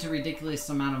spent a ridiculous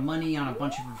amount of money on a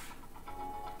bunch of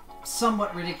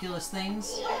somewhat ridiculous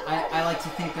things. I like to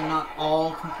think they're not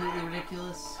all completely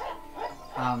ridiculous,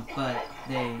 but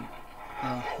they,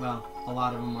 well, a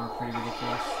lot of them are pretty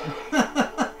ridiculous.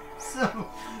 So,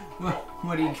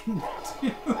 what are you gonna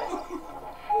do?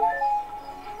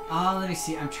 Let me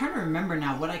see. I'm trying to remember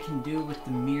now what I can do with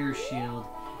the mirror shield.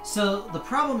 So, the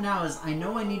problem now is I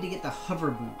know I need to get the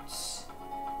hover boots.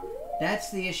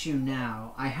 That's the issue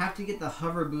now. I have to get the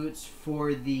hover boots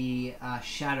for the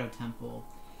Shadow Temple.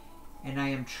 And I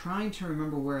am trying to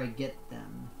remember where I get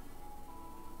them.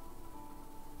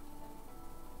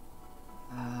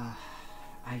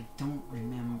 I don't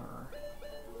remember.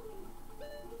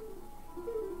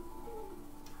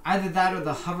 Either that or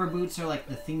the hover boots are like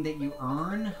the thing that you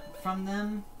earn from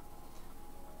them.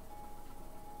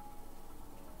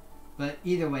 But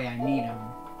either way, I need them.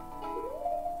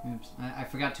 Oops, I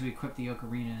forgot to equip the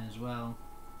Ocarina as well.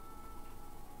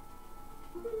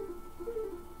 Okay.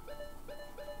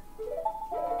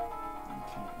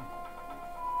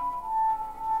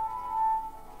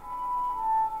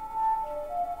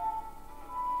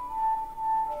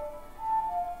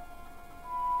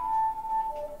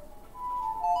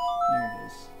 There it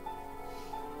is.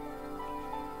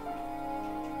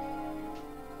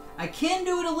 I can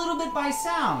do it a little bit by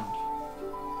sound.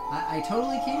 I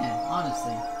totally can,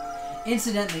 honestly.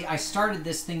 Incidentally, I started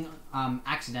this thing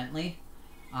accidentally.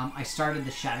 I started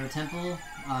the Shadow Temple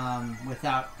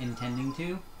without intending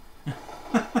to.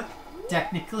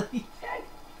 Technically.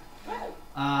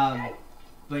 But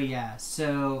yeah,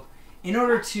 so in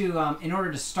order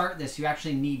to start this, you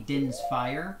actually need Din's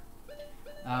Fire,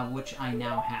 which I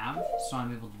now have, so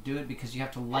I'm able to do it because you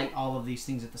have to light all of these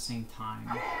things at the same time.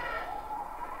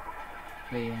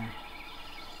 But yeah.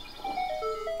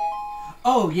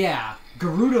 Oh yeah,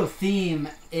 Gerudo theme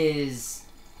is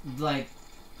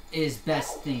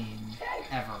best theme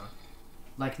ever,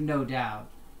 like no doubt.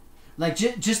 Like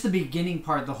just the beginning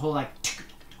part, the whole like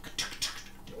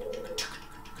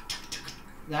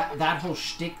that whole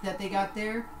shtick that they got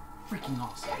there, freaking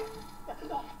awesome.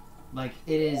 Like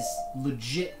it is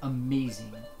legit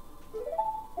amazing.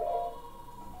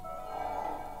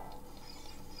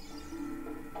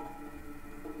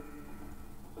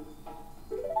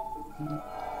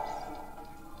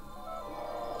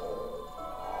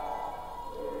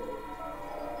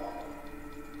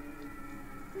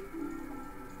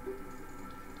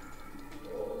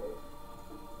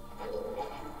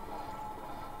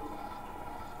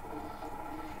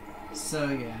 So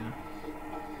yeah.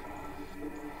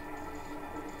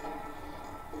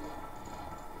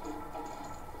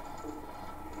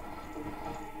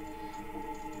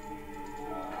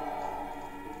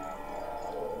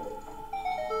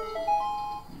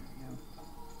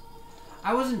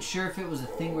 I wasn't sure if it was a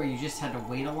thing where you just had to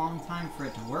wait a long time for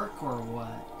it to work or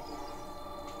what.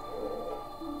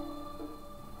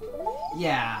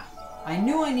 Yeah, I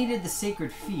knew I needed the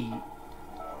sacred feet.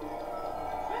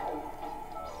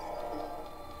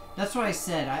 That's what I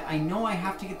said. I know I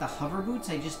have to get the hover boots,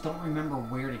 I just don't remember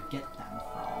where to get them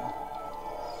from.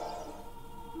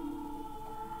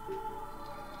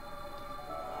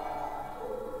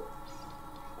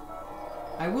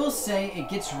 I will say it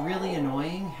gets really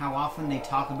annoying how often they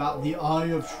talk about the Eye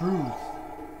of Truth.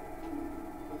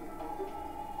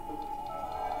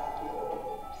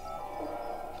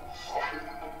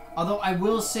 Although I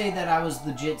will say that I was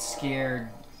legit scared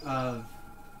of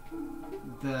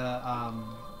the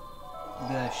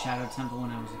Shadow Temple when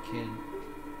I was a kid.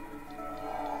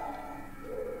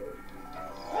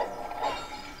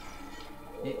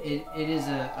 It is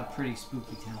a pretty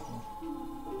spooky temple.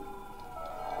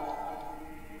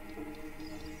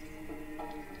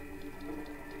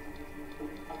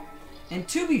 And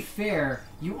to be fair,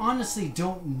 you honestly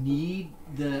don't need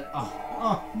the...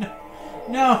 Oh, no.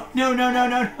 No, no, no, no,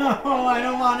 no, no. I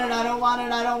don't want it, I don't want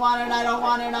it, I don't want it, I don't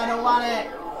want it, I don't want it.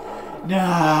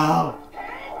 No.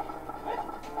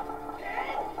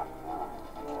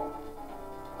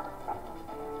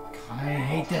 I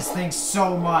hate this thing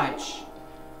so much.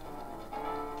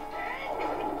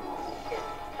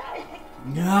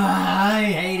 I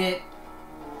hate it.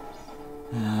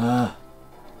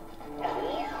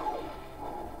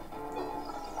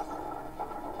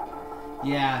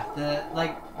 Yeah,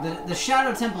 the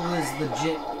Shadow Temple is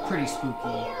legit pretty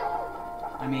spooky.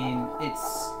 I mean,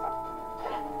 it's...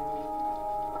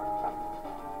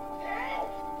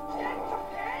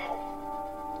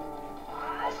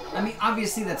 I mean,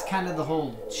 obviously that's kind of the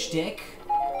whole shtick,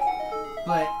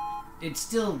 but it's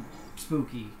still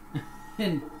spooky.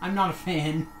 And I'm not a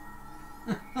fan.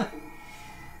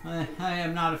 I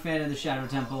am not a fan of the Shadow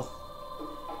Temple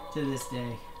to this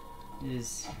day. It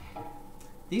is...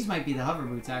 These might be the hover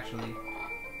boots, actually.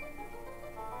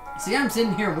 See, I'm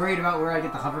sitting here worried about where I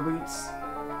get the hover boots.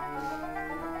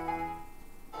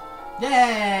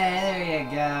 Yeah, there you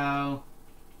go.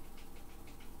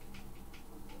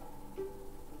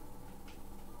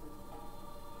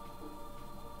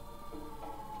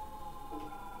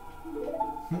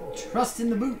 Trust in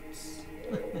the boots.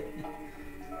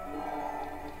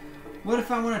 What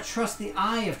if I want to trust the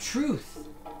Eye of Truth?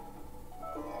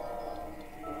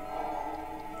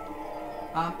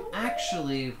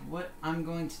 Actually, what I'm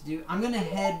going to do... I'm going to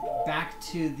head back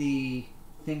to the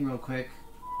thing real quick.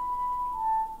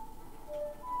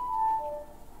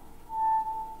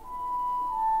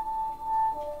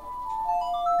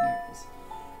 There it is.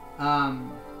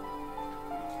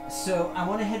 So, I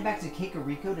want to head back to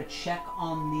Kakariko to check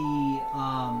on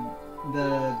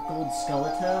the Gold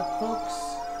Skeleta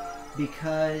folks.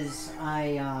 Because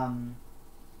I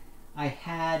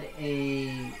had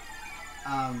a...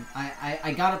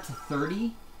 I got up to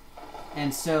 30,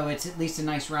 and so it's at least a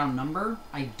nice round number.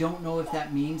 I don't know if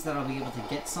that means that I'll be able to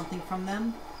get something from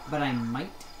them, but I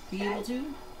might be able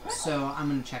to. So I'm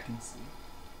gonna check and see,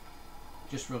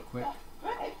 just real quick.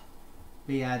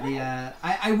 But yeah,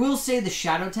 I will say the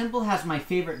Shadow Temple has my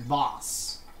favorite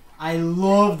boss. I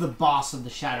love the boss of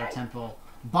the Shadow Temple.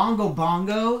 Bongo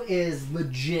Bongo is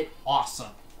legit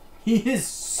awesome. He is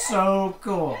so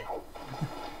cool.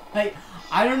 Like,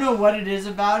 I don't know what it is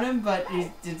about him, but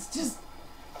it's just...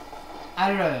 I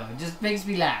don't know. It just makes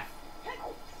me laugh.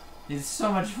 It's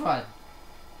so much fun.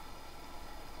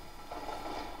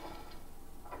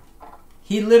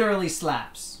 He literally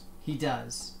slaps. He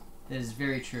does. That is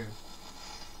very true.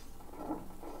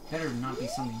 Better not be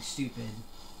something stupid.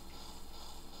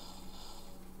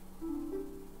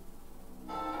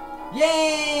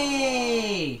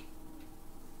 Yay!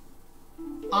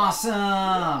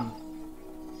 Awesome!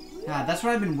 God, that's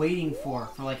what I've been waiting for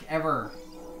like ever.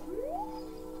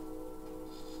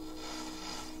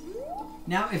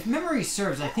 Now, if memory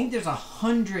serves, I think there's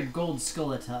 100 gold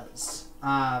Skeletas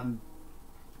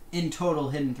in total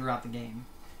hidden throughout the game.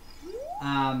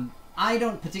 I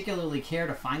don't particularly care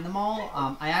to find them all.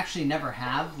 I actually never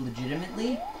have,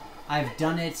 legitimately. I've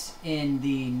done it in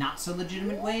the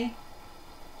not-so-legitimate way.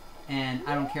 And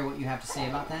I don't care what you have to say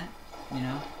about that. You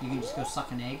know, you can just go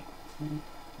suck an egg.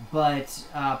 But,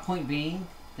 point being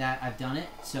that I've done it,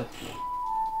 so...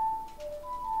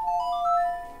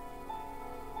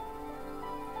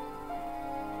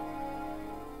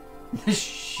 The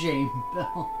shame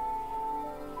bell.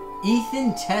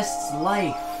 Ethan tests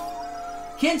life.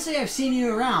 Can't say I've seen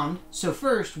you around, so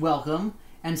first, welcome.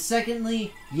 And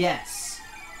secondly, yes.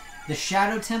 The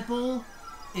Shadow Temple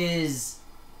is...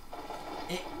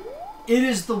 It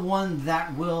is the one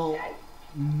that will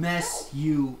mess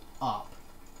you up.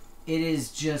 It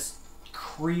is just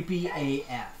creepy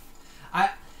AF.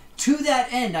 To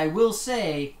that end, I will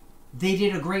say they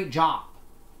did a great job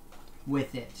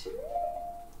with it.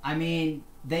 I mean,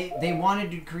 they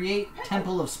wanted to create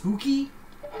Temple of Spooky,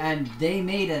 and they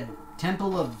made a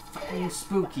Temple of fucking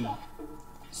Spooky.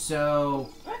 So,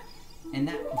 and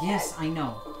that, yes, I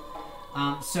know.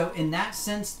 So in that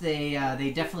sense, they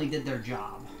definitely did their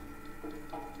job.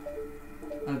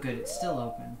 Oh, good, it's still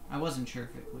open. I wasn't sure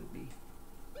if it would be.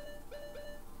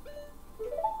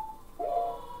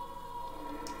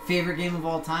 Favorite game of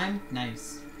all time?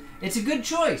 Nice. It's a good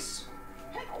choice.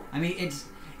 I mean, it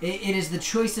is the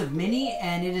choice of many,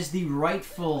 and it is the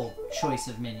rightful choice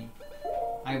of many,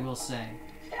 I will say.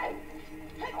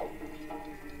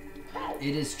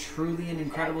 It is truly an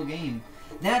incredible game.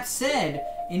 That said,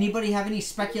 anybody have any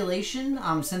speculation,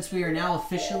 since we are now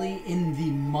officially in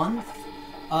the month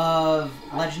of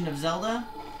Legend of Zelda?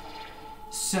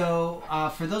 So,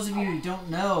 for those of you who don't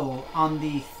know, on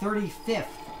the 35th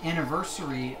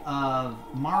anniversary of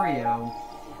Mario,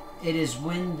 it is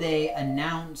when they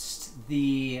announced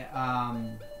the,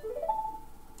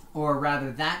 or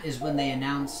rather, that is when they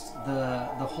announced the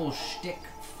whole shtick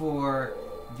for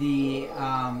the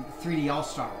 3D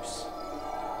All-Stars.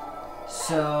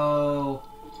 So,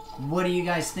 what do you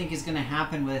guys think is going to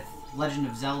happen with Legend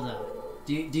of Zelda?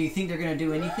 Do you think they're going to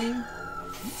do anything?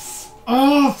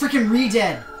 Oh, freaking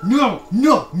Redead! No!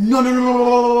 No! No! No! No!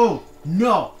 No!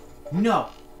 No! No!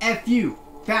 F you!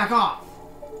 Back off!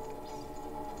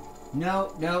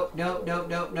 No! No! No! No!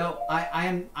 No! No!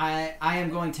 I am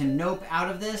going to nope out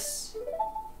of this.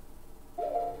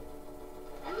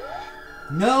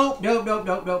 No! No! No!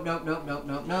 No! No! No! No! No!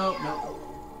 No! No! No!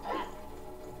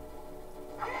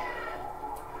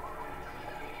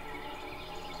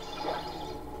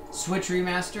 Switch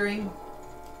remastering.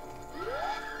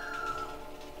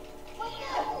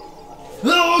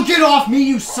 Oh, get off me,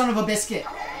 you son of a biscuit!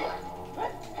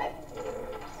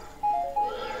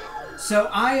 So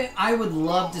I would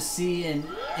love to see an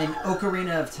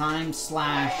Ocarina of Time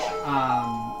slash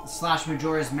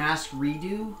Majora's Mask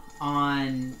redo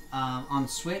on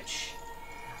Switch.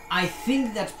 I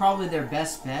think that's probably their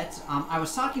best bet. I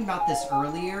was talking about this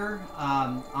earlier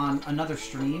on another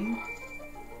stream,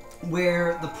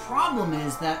 where the problem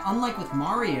is that, unlike with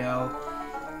Mario,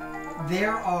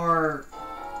 there are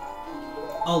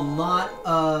a lot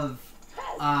of,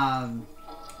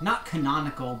 not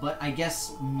canonical, but I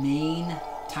guess main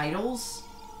titles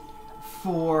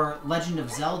for Legend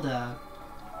of Zelda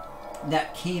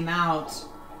that came out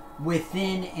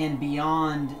within and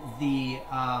beyond the,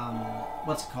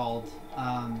 what's it called?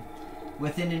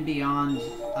 Within and beyond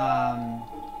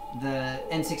the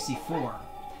N64.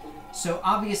 So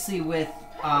obviously with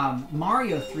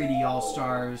Mario 3D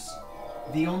All-Stars,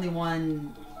 the only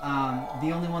one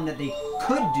that they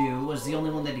could do was the only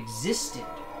one that existed,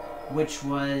 which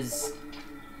was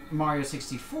Mario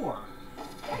 64.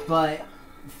 But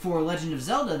for Legend of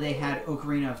Zelda, they had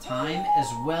Ocarina of Time, as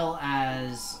well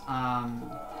as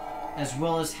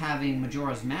having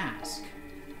Majora's Mask.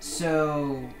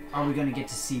 So, are we going to get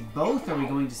to see both? Are we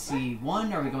going to see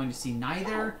one? Are we going to see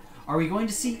neither? Are we going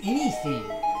to see anything?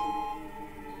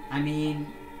 I mean,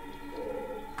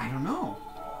 I don't know.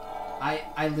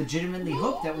 I legitimately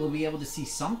hope that we'll be able to see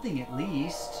something at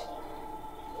least,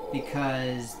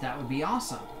 because that would be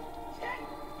awesome.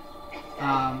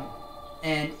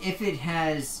 And if it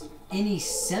has any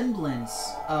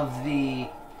semblance of the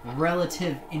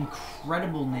relative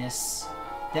incredibleness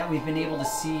that we've been able to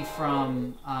see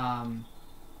from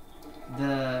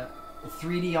the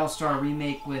 3D All-Star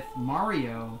remake with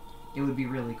Mario, it would be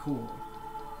really cool.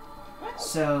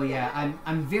 So yeah,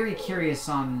 I'm very curious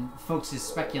on folks'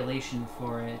 speculation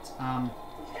for it.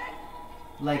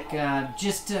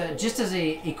 Just as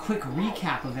a quick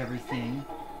recap of everything,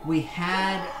 we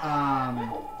had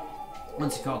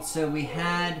what's it called? So we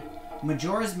had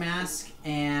Majora's Mask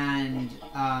and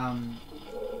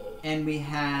we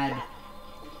had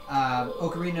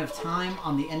Ocarina of Time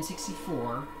on the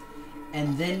N64,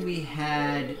 and then we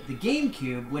had the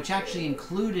GameCube, which actually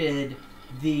included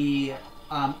the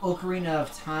Ocarina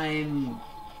of Time,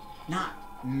 I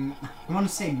want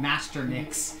to say Master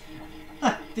Mix.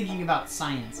 Thinking about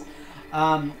science.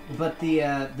 But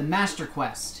the Master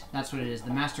Quest, that's what it is,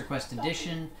 the Master Quest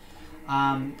Edition.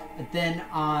 Then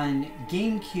on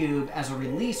GameCube, as a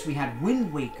release, we had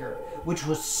Wind Waker, which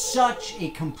was such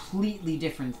a completely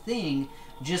different thing.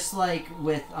 Just like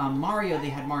with Mario, they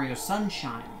had Mario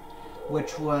Sunshine,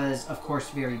 which was, of course,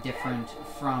 very different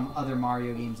from other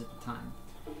Mario games at the time.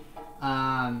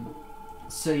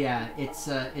 So yeah, it's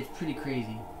pretty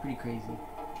crazy,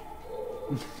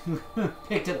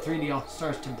 Picked up 3D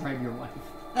All-Stars to bribe your wife.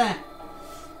 Eh.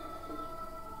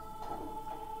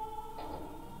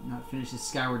 Not finished his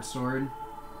Skyward Sword.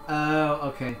 Oh,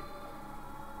 okay.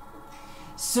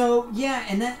 So yeah,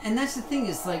 and that's the thing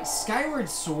is like Skyward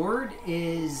Sword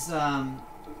is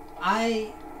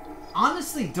I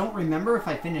honestly don't remember if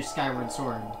I finished Skyward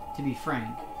Sword, to be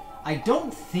frank. I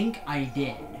don't think I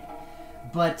did.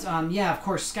 But yeah, of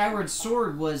course Skyward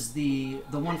Sword was the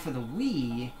one for the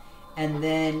Wii, and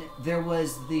then there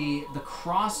was the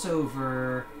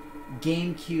crossover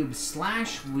GameCube /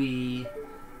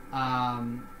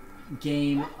 Wii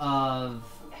game of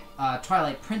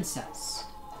Twilight Princess.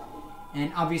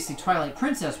 And obviously Twilight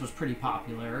Princess was pretty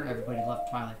popular. Everybody loved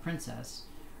Twilight Princess.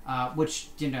 Which,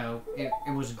 you know, it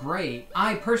was great.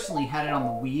 I personally had it on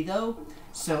the Wii, though.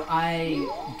 So I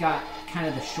got kind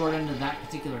of the short end of that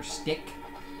particular stick.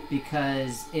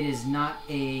 Because it is not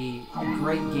a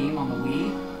great game on the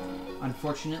Wii,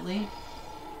 unfortunately.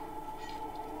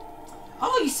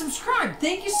 Oh, you subscribed!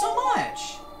 Thank you so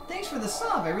much! Thanks for the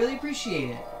sub, I really appreciate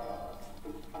it.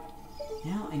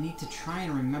 Now I need to try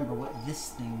and remember what this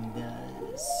thing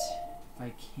does, if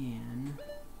I can.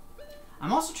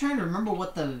 I'm also trying to remember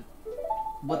what the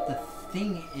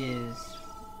thing is,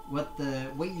 what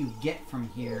you get from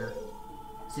here.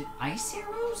 Is it ice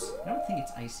arrows? I don't think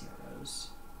it's ice arrows.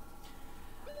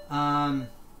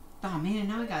 Oh man,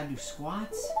 now I gotta do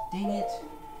squats. Dang it.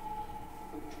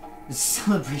 The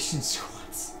celebration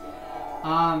squats.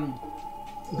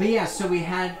 But yeah, so we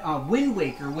had Wind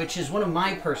Waker, which is one of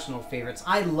my personal favorites.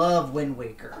 I love Wind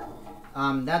Waker.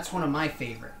 That's one of my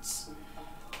favorites.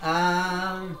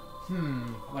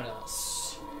 What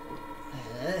else?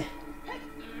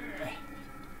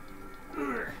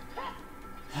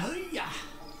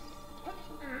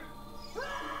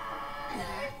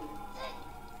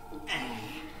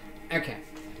 Okay.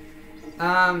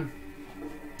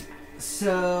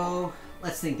 So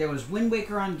let's think. There was Wind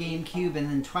Waker on GameCube, and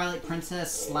then Twilight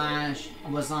Princess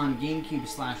was on GameCube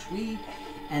 / Wii,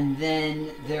 and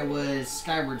then there was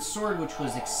Skyward Sword, which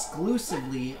was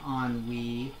exclusively on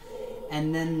Wii,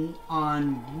 and then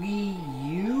on Wii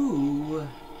U,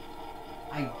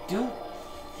 I don't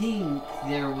think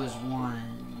there was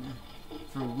one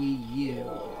for Wii U.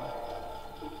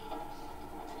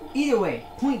 Either way,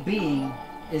 point being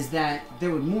is that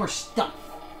there was more stuff.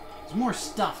 There's more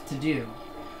stuff to do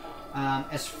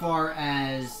as far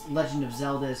as Legend of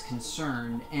Zelda is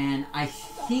concerned, and I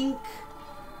think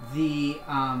the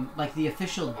the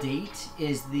official date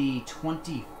is the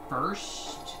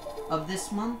 21st of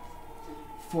this month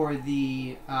for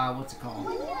the what's it called?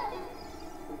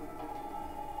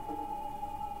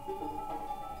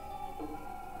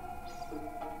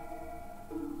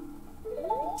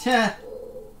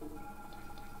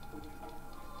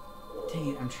 Dang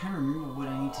it, I'm trying to remember what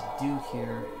I need to do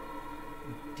here. I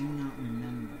do not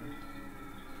remember.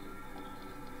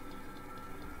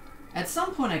 At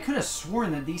some point I could have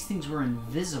sworn that these things were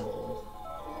invisible.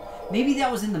 Maybe that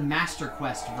was in the Master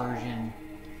Quest version,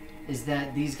 is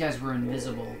that these guys were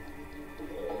invisible.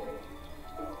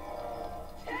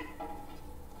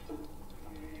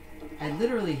 I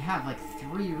literally have like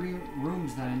 3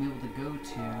 rooms that I'm able to go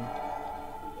to.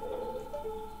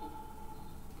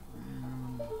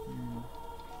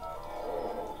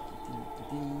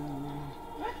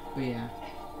 But yeah.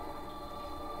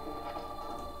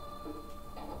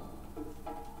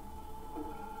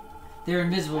 They're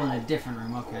invisible in a different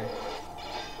room, okay.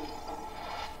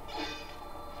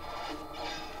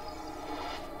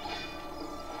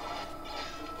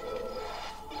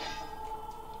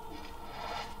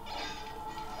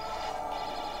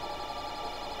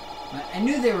 I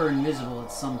knew they were invisible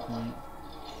at some point.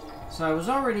 So I was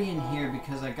already in here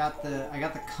because I got the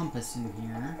compass in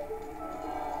here.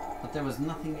 But there was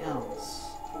nothing else.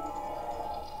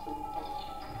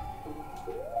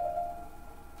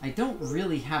 I don't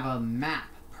really have a map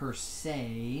per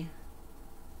se.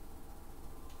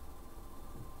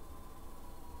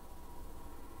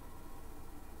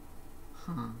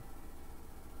 Huh.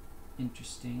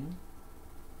 Interesting.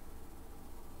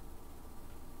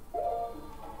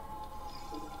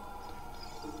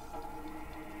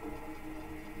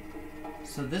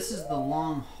 So this is the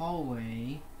long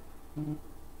hallway.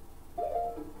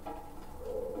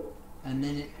 And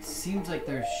then it seems like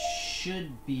there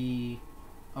should be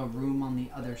a room on the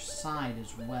other side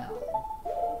as well.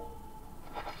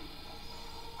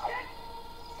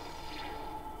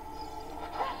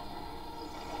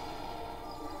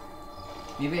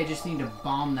 Maybe I just need to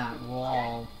bomb that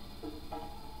wall.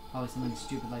 Probably something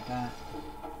stupid like that.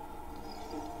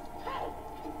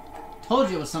 Told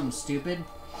you it was something stupid.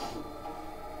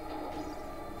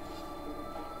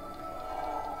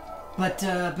 But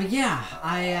yeah,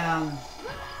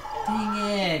 dang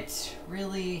it,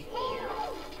 really.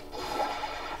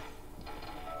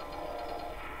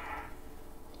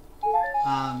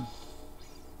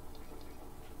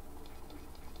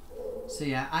 So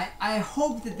yeah, I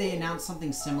hope that they announce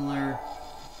something similar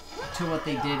to what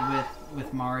they did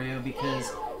with Mario,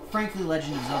 because frankly,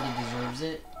 Legend of Zelda deserves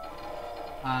it.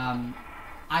 I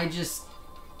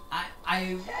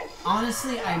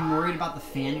honestly, I'm worried about the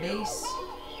fan base,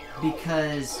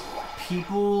 because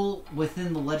people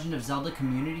within the Legend of Zelda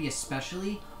community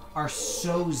especially are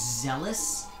so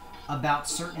zealous about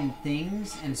certain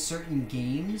things and certain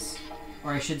games,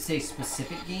 or I should say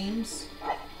specific games,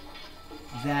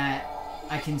 that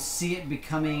I can see it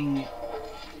becoming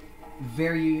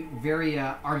very, very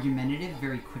argumentative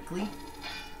very quickly.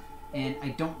 And I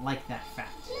don't like that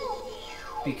fact.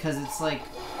 Because it's like,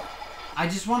 I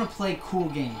just want to play cool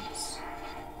games.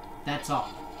 That's all.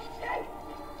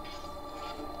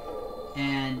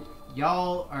 And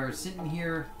y'all are sitting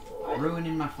here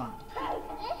ruining my fun.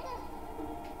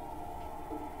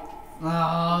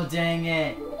 Oh, dang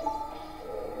it.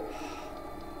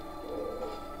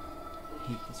 I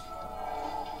hate this.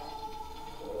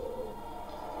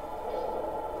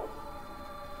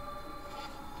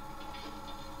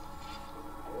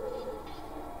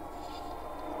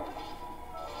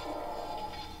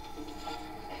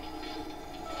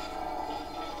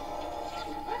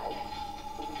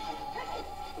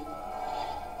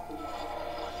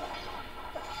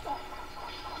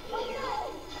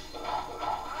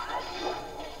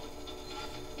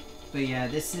 But yeah,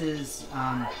 this is,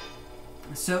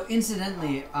 so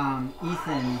incidentally,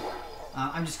 Ethan,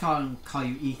 I'm just call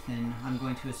you Ethan. I'm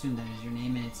going to assume that is your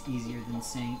name, and it's easier than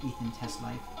saying Ethan Test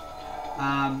Life.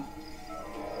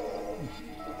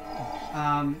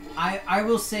 I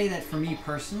will say that for me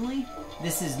personally,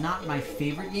 this is not my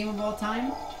favorite game of all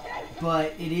time,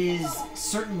 but it is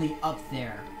certainly up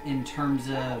there in terms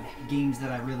of games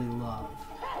that I really love,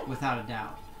 without a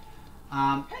doubt.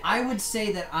 I would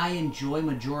say that I enjoy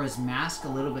Majora's Mask a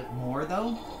little bit more,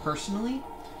 though, personally.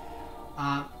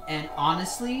 And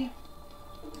honestly,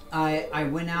 I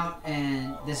went out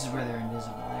and... This is where they're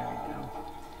invisible. There we go.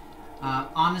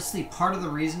 Honestly, part of the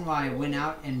reason why I went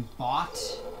out and bought,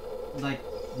 like,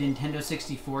 Nintendo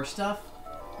 64 stuff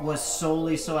was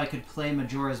solely so I could play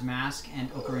Majora's Mask and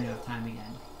Ocarina of Time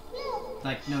again.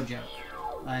 Like, no joke.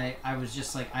 I was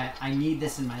just like, I need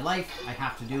this in my life. I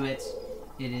have to do it.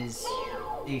 It is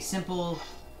a simple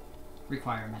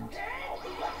requirement.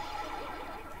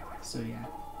 So yeah,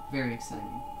 very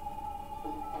exciting.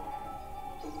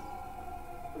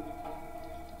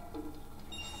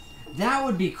 That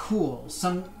would be cool.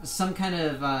 Some kind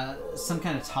of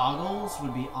toggles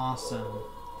would be awesome.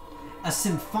 A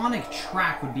symphonic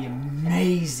track would be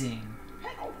amazing.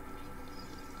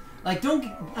 Like, don't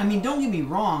get me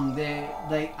wrong.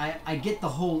 I get the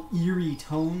whole eerie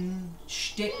tone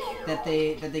shtick that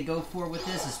they go for with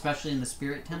this, especially in the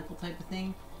Spirit Temple type of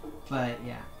thing. But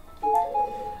yeah.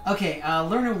 Okay,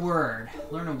 learn a word.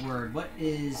 Learn a word. What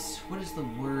is the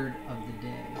word of the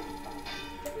day?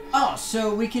 Oh,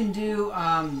 so we can do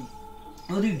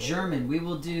we'll do German. We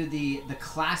will do the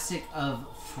classic of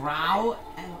Frau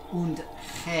und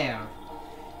Herr.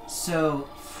 So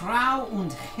Frau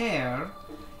und Herr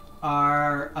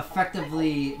are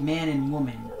effectively man and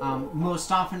woman,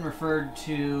 most often referred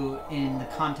to in the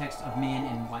context of man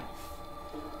and wife.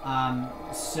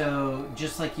 So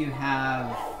just like you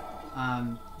have,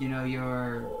 you know,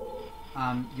 your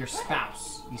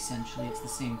spouse, essentially, it's the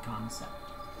same concept.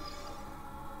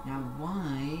 Now,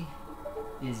 why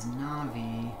is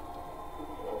Navi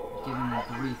giving me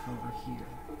grief over here?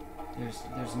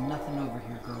 There's nothing over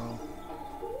here, girl.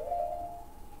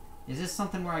 Is this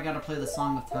something where I gotta play the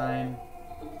Song of Time?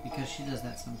 Because she does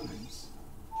that sometimes.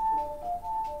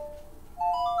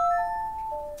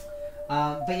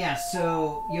 But yeah,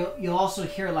 so you'll also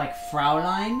hear like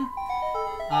Fraulein.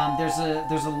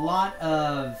 There's a lot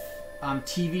of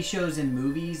TV shows and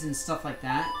movies and stuff like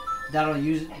that that'll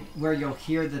use where you'll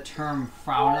hear the term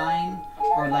Fraulein,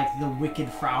 or like the wicked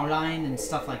Fraulein and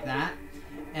stuff like that.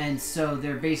 And so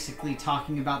they're basically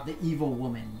talking about the evil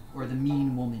woman or the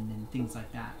mean woman and things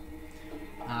like that.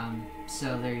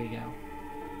 So there you go.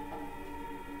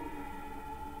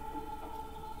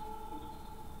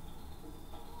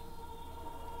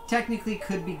 Technically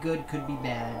could be good, could be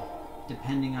bad,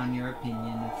 depending on your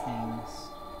opinion of things.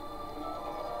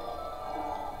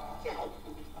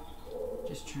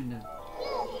 Just trying to...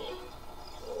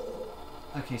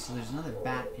 Okay, so there's another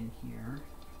bat in here.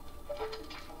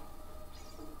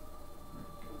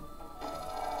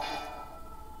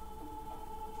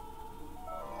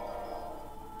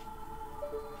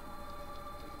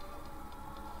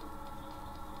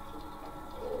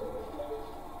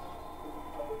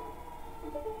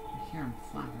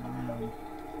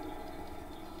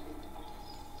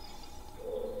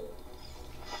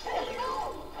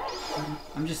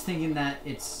 I'm just thinking that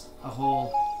it's a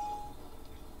whole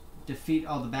defeat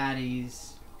all the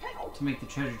baddies to make the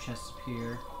treasure chests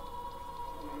appear.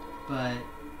 But,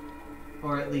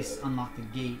 or at least unlock the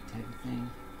gate type of thing.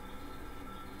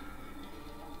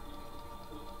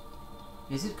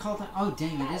 Is it call time? Oh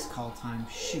dang, it is call time.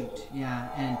 Shoot, yeah.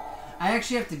 And I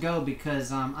actually have to go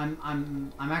because I'm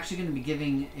actually going to be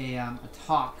giving a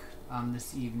talk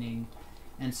this evening,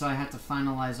 and so I have to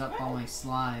finalize up all my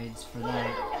slides for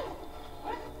that.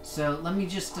 So let me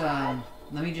just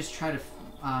try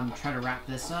to wrap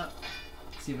this up.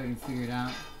 See if I can figure it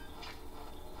out.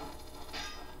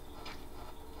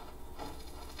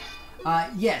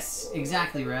 Yes,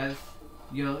 exactly, Rev.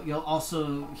 You'll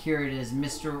also hear it as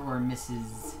Mr. or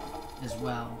Mrs. as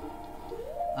well.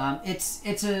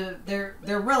 They're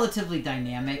relatively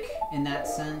dynamic in that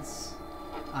sense.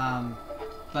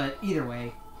 But either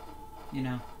way, you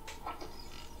know.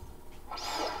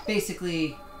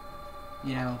 Basically,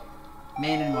 you know,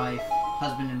 man and wife,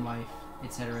 husband and wife,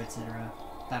 etc., etc.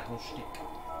 That whole shtick.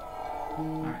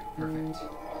 Alright, perfect.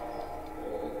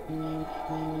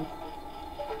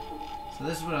 So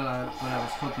this is what I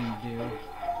was hoping to do,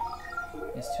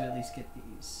 is to at least get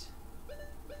these.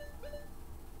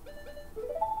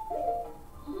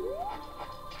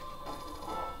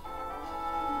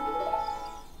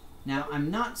 Now, I'm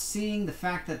not seeing the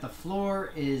fact that the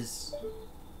floor is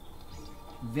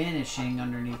vanishing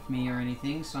underneath me or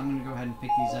anything, so I'm going to go ahead and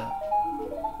pick these up.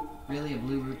 Really? A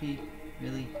blue rupee?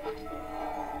 Really?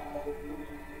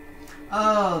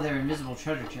 Oh, they're invisible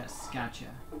treasure chests. Gotcha.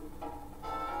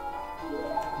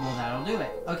 Well, that'll do it.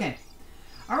 Okay.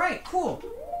 Alright, cool.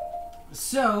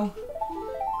 So,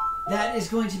 that is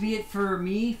going to be it for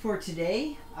me for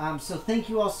today. So thank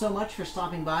you all so much for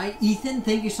stopping by. Ethan,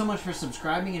 thank you so much for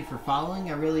subscribing and for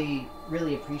following. I really,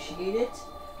 really appreciate it.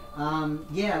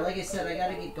 Yeah, like I said, I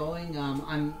gotta get going.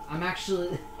 I'm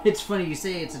actually, it's funny you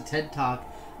say it's a TED Talk.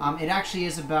 It actually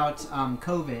is about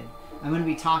COVID. I'm going to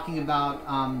be talking about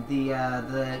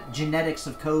the genetics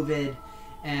of COVID,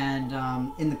 and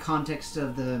in the context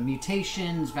of the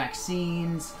mutations,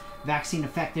 vaccines, vaccine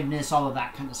effectiveness, all of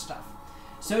that kind of stuff.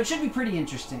 So it should be pretty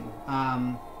interesting.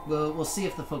 We'll see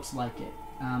if the folks like it.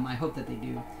 I hope that they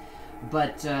do.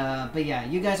 But yeah,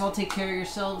 you guys all take care of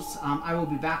yourselves. I will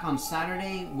be back on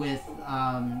Saturday with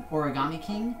Origami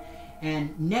King,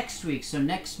 and next week, so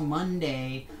next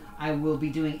Monday, I will be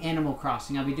doing Animal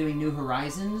Crossing. I'll be doing New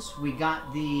Horizons. We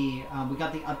got the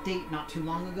update not too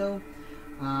long ago,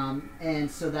 and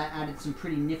so that added some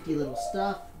pretty nifty little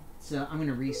stuff. So I'm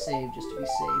gonna resave just to be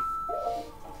safe.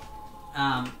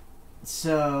 I'm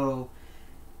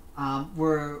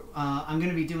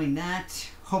gonna be doing that.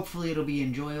 Hopefully it'll be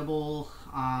enjoyable.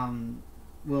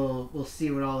 We'll see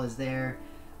what all is there.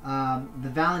 The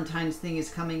Valentine's thing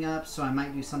is coming up, so I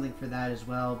might do something for that as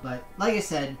well. But like I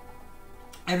said,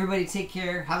 everybody take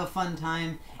care, have a fun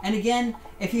time. And again,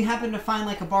 if you happen to find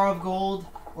like a bar of gold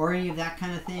or any of that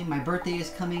kind of thing, my birthday is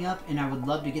coming up, and I would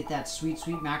love to get that sweet,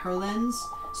 sweet macro lens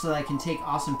so that I can take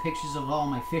awesome pictures of all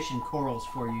my fish and corals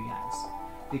for you guys,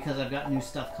 because I've got new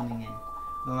stuff coming in,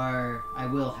 or I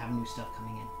will have new stuff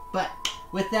coming in. But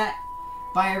with that,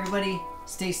 bye everybody,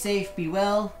 stay safe, be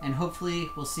well, and hopefully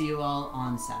we'll see you all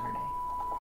on Saturday.